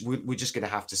 It's just we're just going to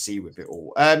have to see with it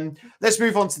all. Let's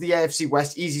move on to the AFC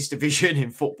West, easiest division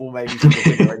in football, maybe for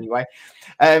the winner anyway.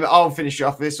 I'll finish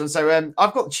off this one. So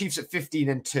I've got the Chiefs at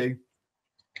 15-2.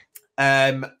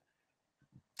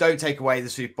 Don't take away the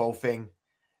Super Bowl thing.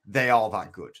 They are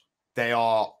that good. They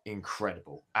are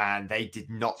incredible, and they did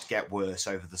not get worse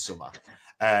over the summer.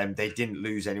 They didn't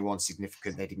lose anyone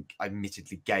significant. They didn't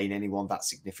admittedly gain anyone that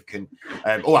significant.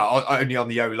 Well, only on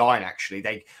the O-line, actually.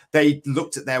 They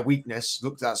looked at their weakness,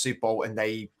 looked at that Super Bowl, and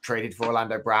they traded for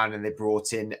Orlando Brown, and they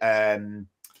brought in the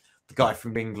guy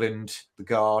from England, the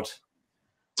guard.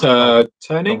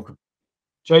 Tony?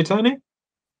 Joe Tony?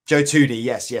 Joe Tooney,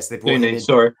 yes. They brought him in.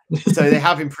 Sorry. So they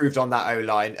have improved on that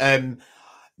O-line.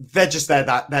 They're just they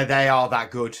are that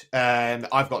good.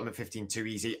 I've got them at 15-2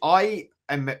 easy. I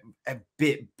am a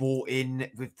bit bought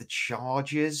in with the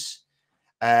Chargers.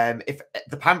 If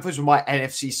the Panthers were my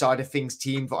NFC side of things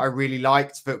team that I really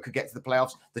liked that could get to the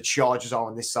playoffs, the Chargers are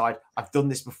on this side. I've done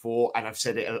this before, and I've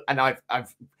said it, and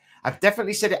I've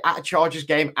definitely said it at a Chargers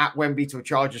game at Wembley to a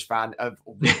Chargers fan of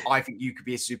I think you could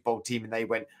be a Super Bowl team, and they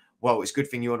went, well, it's a good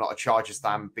thing you're not a Chargers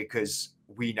fan because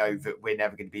we know that we're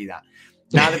never going to be that.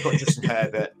 Now they've got Justin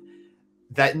Herbert.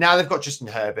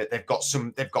 They've got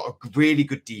a really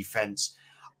good defense.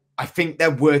 I think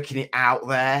they're working it out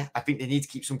there. I think they need to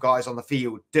keep some guys on the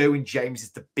field. Derwin James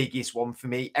is the biggest one for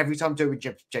me. Every time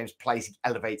Derwin James plays, he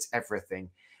elevates everything.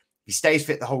 If he stays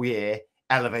fit the whole year,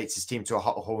 elevates his team to a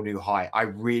whole new height. I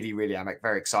really, really am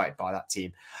very excited by that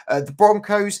team. The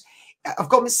Broncos, I've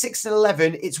got them at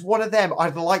 6-11. It's one of them.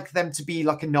 I'd like them to be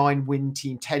like a 9-win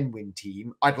team, 10-win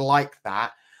team. I'd like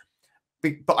that.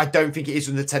 But I don't think it is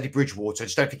under Teddy Bridgewater. I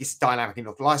just don't think it's dynamic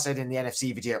enough. Like I said in the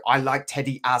NFC video, I like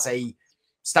Teddy as a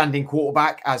standing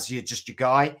quarterback, as your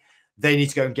guy. They need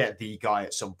to go and get the guy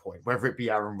at some point, whether it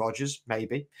be Aaron Rodgers,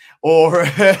 maybe, or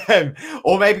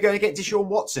maybe going to get Deshaun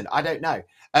Watson. I don't know.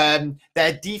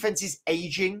 Their defense is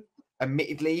aging,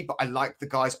 admittedly, but I like the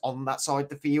guys on that side of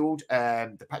the field.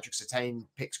 The Patrick Surtain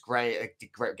pick's great.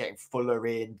 Great getting Fuller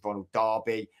in, Ronald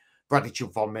Darby, Bradley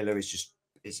Chubb, Von Miller is just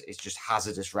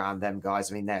hazardous around them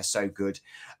guys. I mean, they're so good.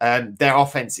 Their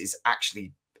offense is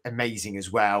actually amazing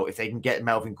as well. If they can get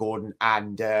Melvin Gordon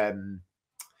and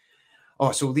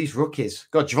all these rookies.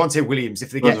 God, Javonte Williams, if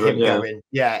they get him going,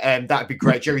 that'd be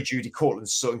great. Jerry Jeudy, Cortland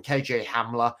Sutton, KJ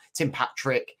Hamler, Tim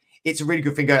Patrick. It's a really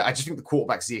good thing going. I just think the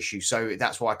quarterback's the issue, so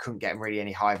that's why I couldn't get them really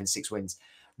any higher than 6 wins.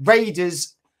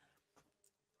 Raiders,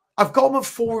 I've got them at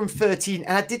 4-13,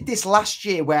 and I did this last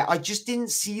year where I just didn't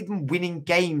see them winning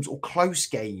games or close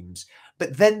games,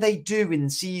 but then they do in the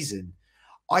season.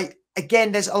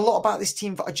 Again, there's a lot about this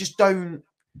team that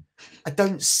I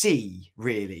don't see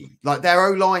really. Like their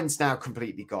O-line's now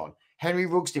completely gone. Henry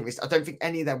Ruggs didn't. I don't think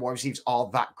any of their wide receivers are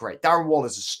that great. Darren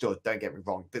Waller's a stud, don't get me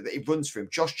wrong, but it runs for him.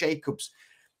 Josh Jacobs,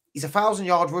 he's a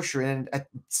 1,000-yard rusher and a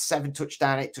 8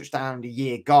 touchdown a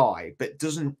year guy, but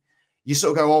you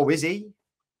sort of go, oh, is he?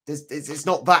 It's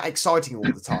not that exciting all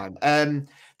the time.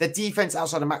 The defense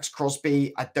outside of Max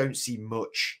Crosby, I don't see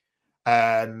much.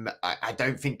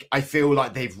 I feel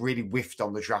like they've really whiffed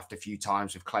on the draft a few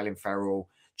times with Clelin Ferrell.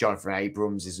 Jonathan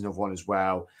Abrams is another one as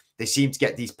well. They seem to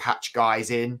get these patch guys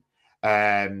in.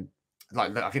 I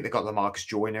think they've got LaMarcus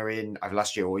Joyner in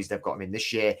last year, always they've got him in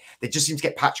this year. They just seem to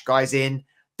get patch guys in.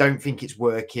 Don't think it's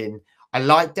working. I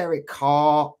like Derek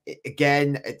Carr.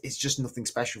 Again, it's just nothing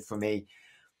special for me.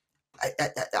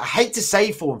 I hate to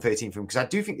say 4-13 for them because I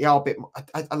do think they are a bit more,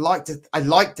 I like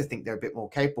to think they're a bit more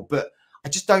capable, but I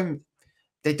just don't.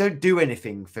 They don't do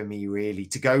anything for me really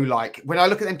to go like when I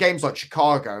look at them games like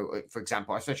Chicago, for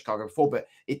example. I've said Chicago before, but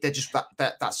they're just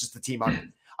that's just the team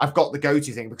I've got the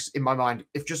go-to thing because in my mind,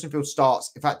 if Justin Fields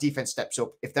starts, if that defense steps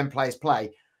up, if them players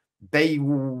play, they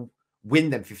will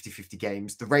win them 50-50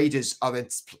 games. The Raiders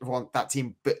want that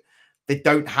team, but they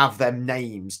don't have them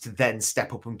names to then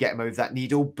step up and get them over that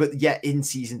needle. But yet in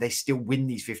season, they still win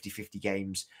these 50-50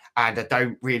 games. And I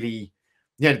don't really,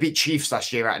 they beat Chiefs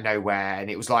last year out of nowhere.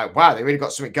 And it was like, wow, they really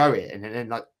got something going. And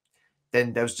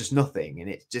then there was just nothing. And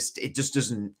it just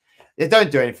doesn't, they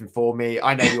don't do anything for me.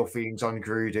 I know your feelings on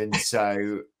Gruden.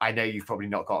 So I know you've probably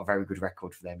not got a very good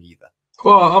record for them either.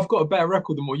 Well, I've got a better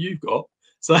record than what you've got.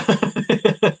 So I've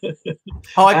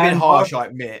been harsh, I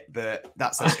admit, but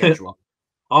that's their schedule.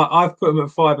 I've put them at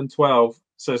 5-12,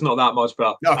 so it's not that much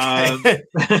better. Okay.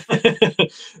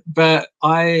 But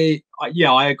I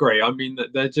agree. I mean,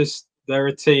 they're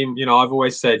a team. I've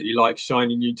always said he likes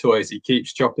shiny new toys. He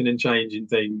keeps chopping and changing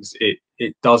things.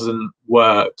 It doesn't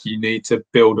work. You need to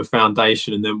build a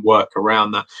foundation and then work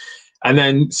around that. And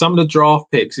then some of the draft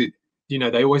picks,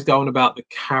 they always go on about the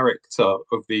character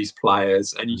of these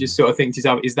players, and you just sort of think to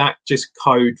yourself, is that just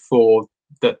code for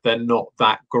that they're not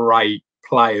that great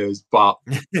players, but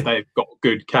they've got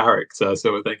good character,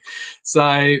 sort of thing.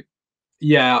 So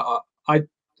yeah,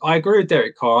 I agree with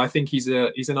Derek Carr. I think he's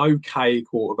an okay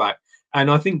quarterback,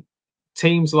 and I think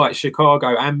teams like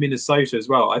Chicago and Minnesota as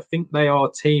well, I think they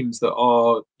are teams that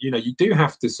are, you do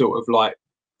have to sort of like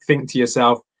think to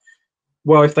yourself,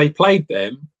 well, if they played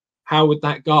them, how would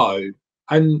that go?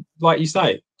 And like you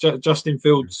say, Justin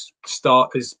Fields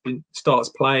starts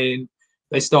playing,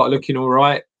 they start looking all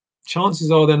right.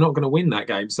 Chances are they're not going to win that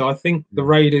game. So I think the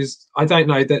Raiders, I don't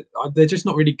know, that they're just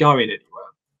not really going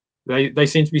anywhere. They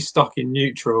seem to be stuck in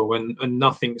neutral, and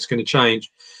nothing's going to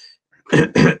change.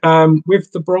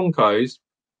 With the Broncos,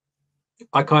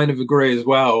 I kind of agree as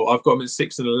well. I've got them at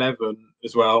 6-11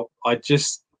 as well. I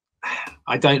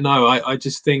don't know. I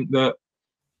just think that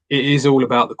it is all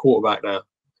about the quarterback there,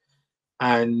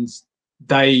 and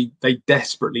they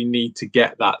desperately need to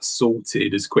get that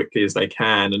sorted as quickly as they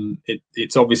can. And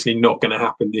it's obviously not going to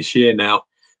happen this year. Now,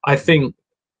 I think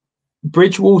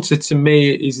Bridgewater, to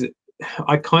me, is,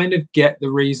 I kind of get the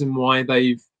reason why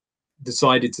they've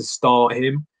decided to start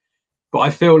him, but I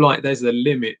feel like there's a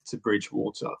limit to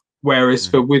Bridgewater.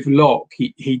 Whereas with Locke,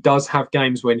 he does have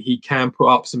games when he can put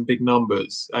up some big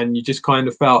numbers, and you just kind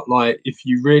of felt like if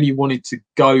you really wanted to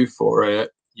go for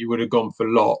it, you would have gone for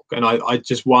Locke. And I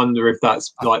just wonder if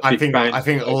that's like I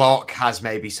think Locke has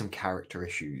maybe some character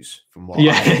issues from what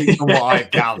I've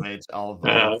gathered of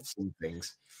some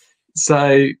things.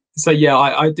 So yeah,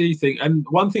 I do think, and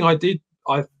one thing I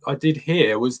did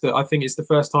hear was that I think it's the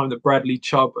first time that Bradley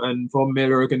Chubb and Von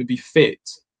Miller are going to be fit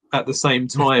at the same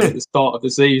time at the start of the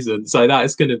season. So that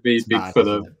is going to be big for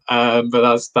them.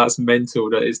 But that's mental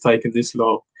that it's taken this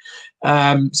long.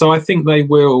 So I think they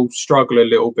will struggle a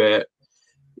little bit.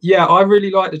 Yeah, I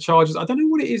really like the Chargers. I don't know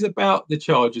what it is about the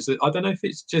Chargers. I don't know if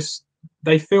it's just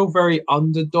they feel very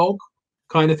underdog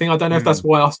kind of thing. I don't know if that's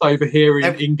why us over here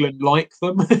in England like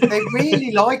them. They're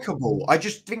really likable. I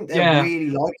just think they're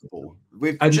really likable.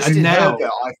 And now,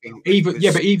 Herbert, I think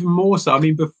but even more so. I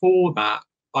mean, before that,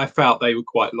 I felt they were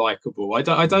quite likable. I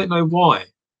don't know why.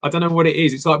 I don't know what it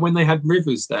is. It's like when they had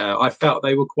Rivers there, I felt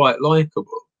they were quite likable,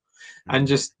 and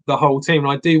just the whole team.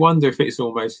 And I do wonder if it's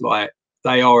almost like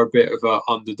they are a bit of an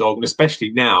underdog, and especially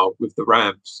now with the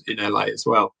Rams in LA as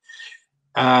well.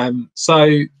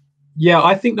 So yeah,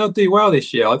 I think they'll do well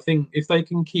this year. I think if they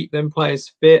can keep them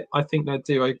players fit, I think they'll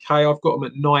do okay. I've got them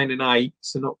at 9-8,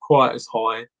 so not quite as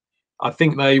high. I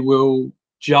think they will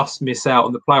just miss out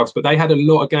on the playoffs, but they had a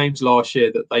lot of games last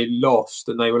year that they lost,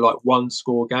 and they were like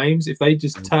one-score games. If they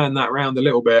just turn that around a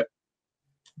little bit,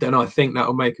 then I think that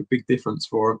will make a big difference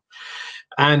for them.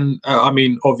 And I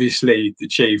mean, obviously, the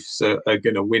Chiefs are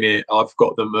going to win it. I've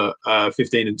got them at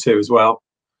 15-2 as well.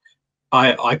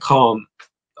 I can't.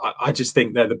 I just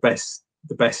think they're the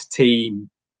best team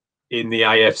in the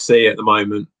AFC at the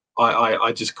moment.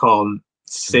 I just can't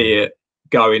see it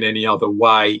going any other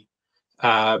way.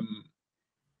 I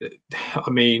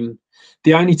mean,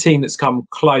 the only team that's come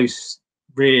close,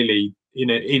 really, in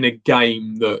a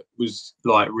game that was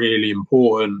like really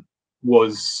important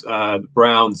was the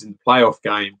Browns in the playoff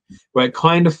game, where it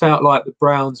kind of felt like the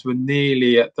Browns were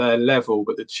nearly at their level,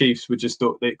 but the Chiefs were just,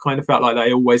 it kind of felt like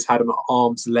they always had them at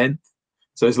arm's length.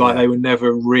 So it's like they were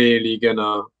never really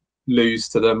gonna lose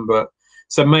to them. But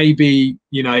so maybe,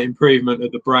 improvement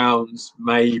of the Browns,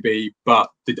 maybe,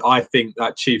 but I think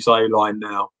that Chiefs O-line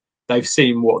now, they've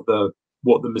seen what the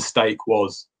mistake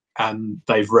was, and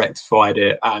they've rectified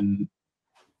it. And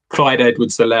Clyde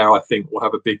Edwards-Helaire, I think, will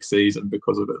have a big season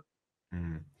because of it.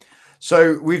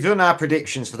 So we've done our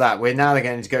predictions for that. We're now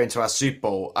going to go into our Super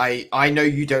Bowl. I know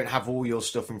you don't have all your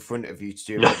stuff in front of you to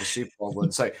do about the Super Bowl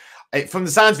one. So from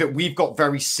the sounds of it, we've got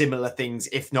very similar things,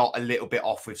 if not a little bit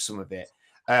off with some of it.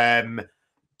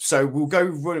 So we'll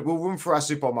run through our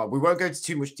Super Bowl mode. We won't go into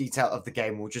too much detail of the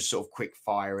game. We'll just sort of quick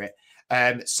fire it.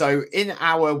 So in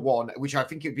our one, which I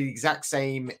think it would be the exact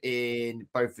same in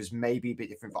both as maybe a bit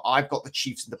different, but I've got the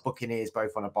Chiefs and the Buccaneers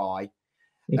both on a bye.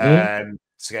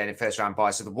 So getting a first round bye.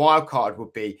 So the wild card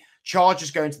would be Chargers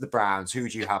going to the Browns. Who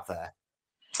would you have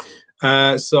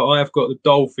there? So I have got the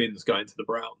Dolphins going to the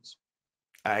Browns.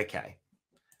 Okay.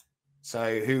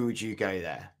 So who would you go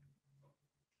there?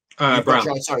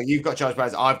 Browns. You've got Chargers,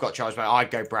 Browns. I've got Chargers, Browns.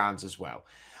 I'd go Browns as well.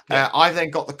 Yeah. I've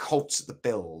then got the Colts at the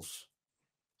Bills.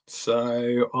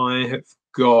 So I have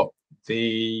got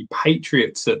the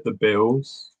Patriots at the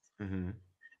Bills,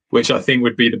 which I think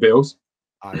would be the Bills.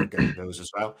 I would go the Bills as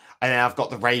well. And then I've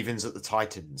got the Ravens at the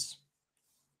Titans.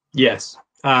 Yes.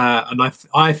 And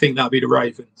I think that'd be the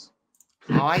Ravens.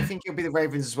 I think it'll be the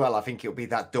Ravens as well. I think it'll be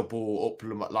that double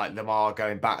up, like Lamar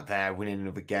going back there, winning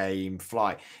another game,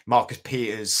 fly. Marcus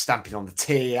Peters stamping on the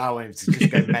tee. I want him to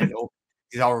just go mental.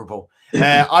 He's horrible.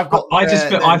 I've got.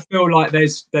 I feel like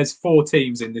there's 4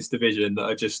 teams in this division that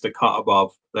are just a cut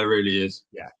above. There really is.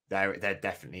 Yeah, there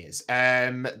definitely is.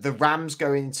 The Rams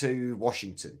going to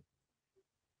Washington.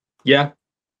 Yeah,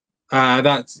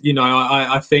 that's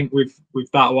I think with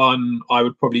that one I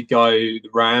would probably go the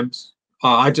Rams.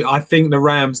 I think the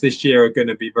Rams this year are going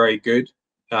to be very good.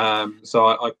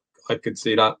 So I could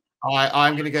see that.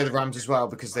 I'm going to go the Rams as well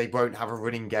because they won't have a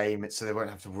running game, so they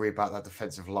won't have to worry about that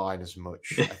defensive line as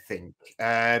much. I think.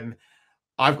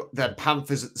 I've got the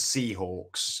Panthers at the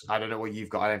Seahawks. I don't know what you've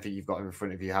got. I don't think you've got them in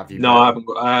front of you, have you? No, I haven't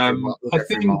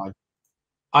got.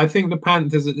 I think the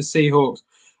Panthers at the Seahawks.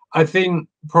 I think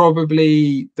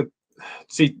probably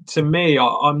to me,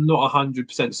 I'm not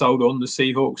 100% sold on the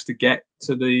Seahawks to get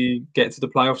to the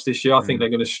playoffs this year. I think they're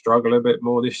going to struggle a bit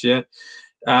more this year.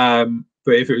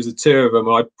 But if it was the two of them,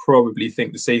 I'd probably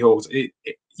think the Seahawks.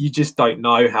 You just don't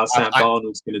know how Sam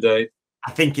Darnold's going to do.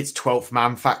 I think it's 12th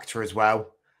man factor as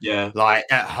well. Yeah, like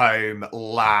at home,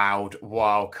 loud,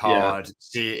 wild card. Yeah.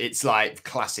 See, it's like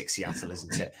classic Seattle,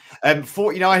 isn't it?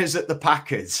 49ers at the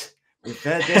Packers. We've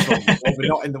heard this one before, but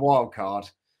not in the wild card.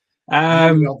 You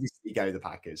would obviously go the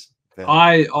Packers. But...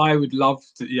 I would love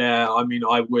to. Yeah, I mean,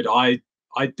 I would. I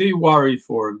do worry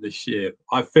for them this year.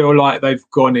 I feel like they've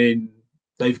gone in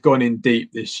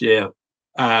deep this year,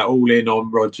 all in on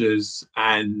Rodgers,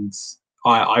 and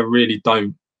I really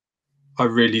don't. I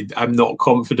really am not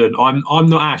confident. I'm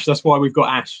not Ash. That's why we've got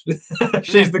Ash.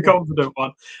 She's the confident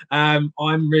one.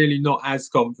 I'm really not as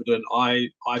confident. I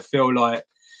feel like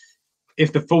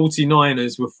if the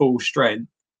 49ers were full strength,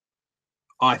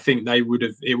 I think it would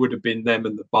have been them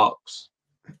and the Bucks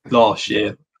last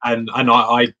year. And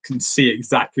I can see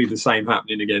exactly the same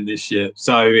happening again this year.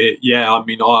 So I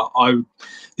mean,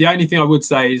 the only thing I would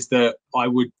say is that I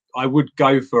would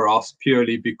go for us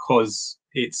purely because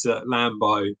it's at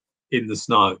Lambeau in the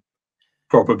snow,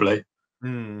 probably.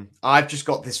 I've just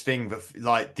got this thing that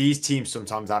like these teams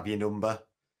sometimes have your number.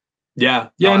 Yeah.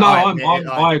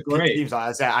 I agree. Teams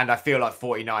like that, and I feel like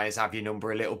 49ers have your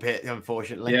number a little bit,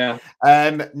 unfortunately. Yeah.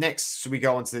 Next we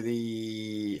go on to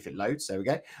if it loads, there we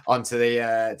go. Onto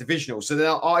the divisional. So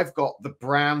now I've got the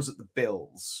Browns at the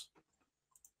Bills.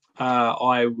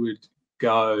 I would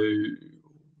go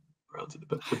around to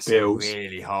the Bills. A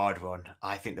really hard one.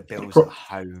 I think the Bills at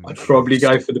home. I'd probably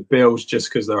go for the Bills just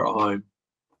because they're at home.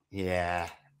 Yeah.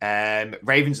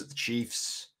 Ravens at the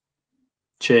Chiefs.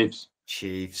 Chiefs.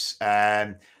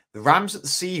 The Rams at the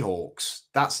Seahawks.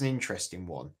 That's an interesting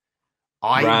one.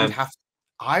 I'd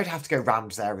have to go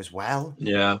Rams there as well.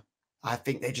 Yeah. I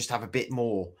think they just have a bit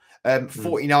more.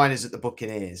 49ers at the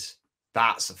Buccaneers.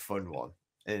 That's a fun one.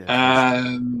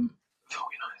 49ers.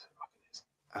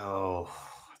 Oh,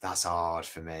 that's hard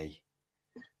for me.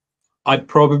 I'd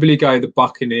probably go the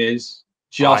Buccaneers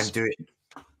just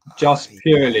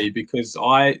purely because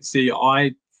I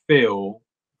feel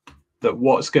that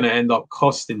what's going to end up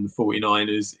costing the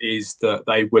 49ers is that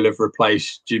they will have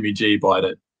replaced Jimmy G by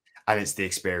then. And it's the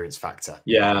experience factor.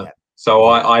 Yeah. So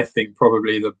I think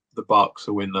probably the Bucs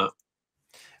will win that.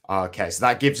 Okay, so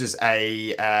that gives us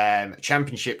a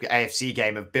championship AFC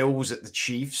game of Bills at the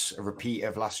Chiefs, a repeat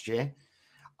of last year.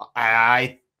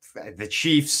 The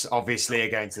Chiefs obviously are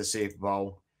going to the Super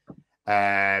Bowl.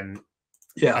 And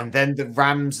then the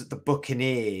Rams at the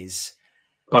Buccaneers.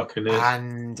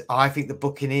 And I think the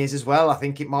Buccaneers as well. I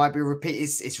think it might be a repeat.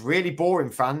 It's really boring,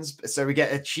 fans. So we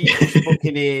get a Chiefs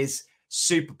Buccaneers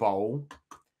Super Bowl.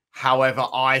 However,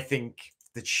 I think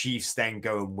the Chiefs then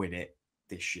go and win it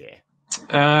this year.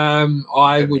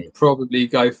 I would probably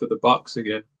go for the Bucs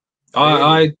again.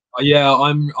 Really?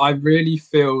 I really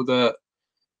feel that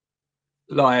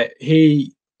like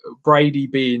Brady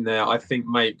being there, I think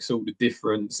makes all the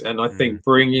difference. And I think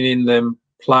bringing in them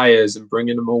players and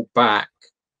bringing them all back,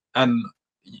 and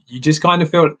you just kind of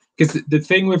feel, because the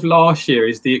thing with last year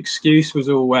is the excuse was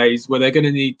always, well, they're going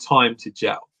to need time to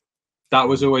gel. That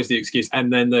was always the excuse,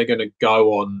 and then they're going to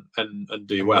go on and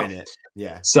do well.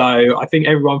 Yeah. So I think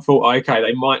everyone thought, okay,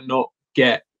 they might not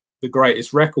get the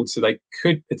greatest record, so they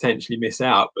could potentially miss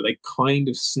out, but they kind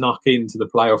of snuck into the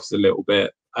playoffs a little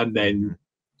bit and then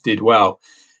did well.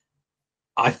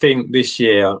 I think this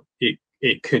year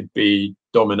it could be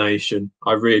domination.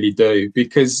 I really do,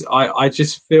 because I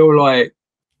just feel like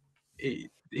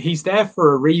he's there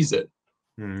for a reason.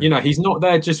 You know, he's not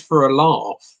there just for a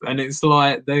laugh, and it's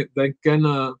like they're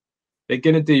gonna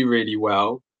do really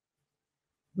well.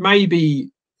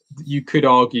 Maybe you could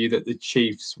argue that the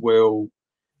Chiefs will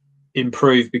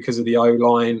improve because of the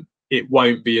O-line it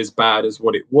won't be as bad as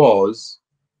what it was.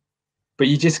 But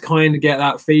you just kind of get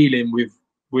that feeling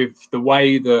with the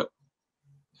way that.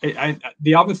 And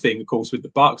the other thing, of course, with the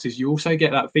Bucks is you also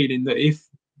get that feeling that if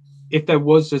there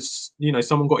was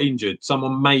someone got injured,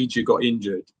 someone major got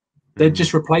injured, they'd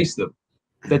just replace them.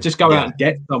 They'd just go out and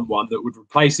get someone that would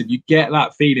replace them. You get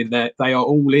that feeling that they are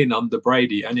all in under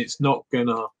Brady, and it's not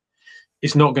gonna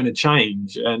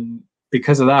change. And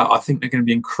because of that, I think they're going to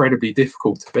be incredibly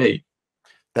difficult to beat.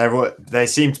 They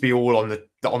seem to be all on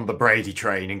the Brady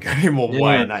train and going one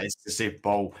way, and that is the Super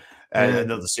Bowl.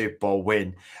 Another Super Bowl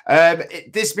win.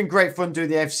 This has been great fun doing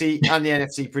the FC and the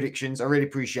NFC predictions. I really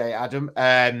appreciate it, Adam.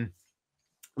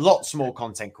 Lots more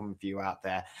content coming for you out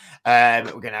there.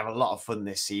 We're going to have a lot of fun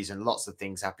this season. Lots of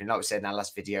things happening. Like we said in our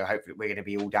last video, hopefully we're going to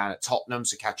be all down at Tottenham,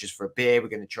 so catch us for a beer. We're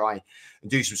going to try and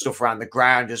do some stuff around the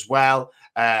ground as well.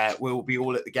 We'll be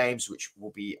all at the games, which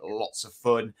will be lots of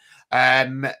fun.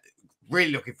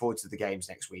 Really looking forward to the games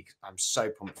next week. I'm so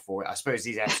pumped for it. I suppose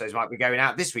these episodes might be going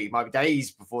out this week. It might be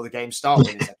days before the games start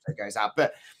when this episode goes out.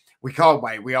 But we can't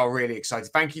wait. We are really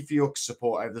excited. Thank you for your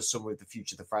support over the summer with the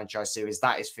Future of the Franchise series.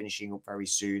 That is finishing up very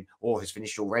soon, or has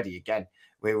finished already. Again,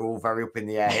 we're all very up in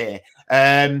the air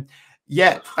here.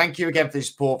 Yeah, thank you again for the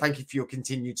support. Thank you for your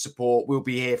continued support. We'll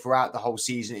be here throughout the whole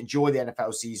season. Enjoy the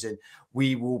NFL season.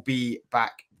 We will be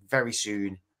back very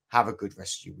soon. Have a good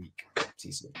rest of your week. See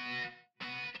you soon.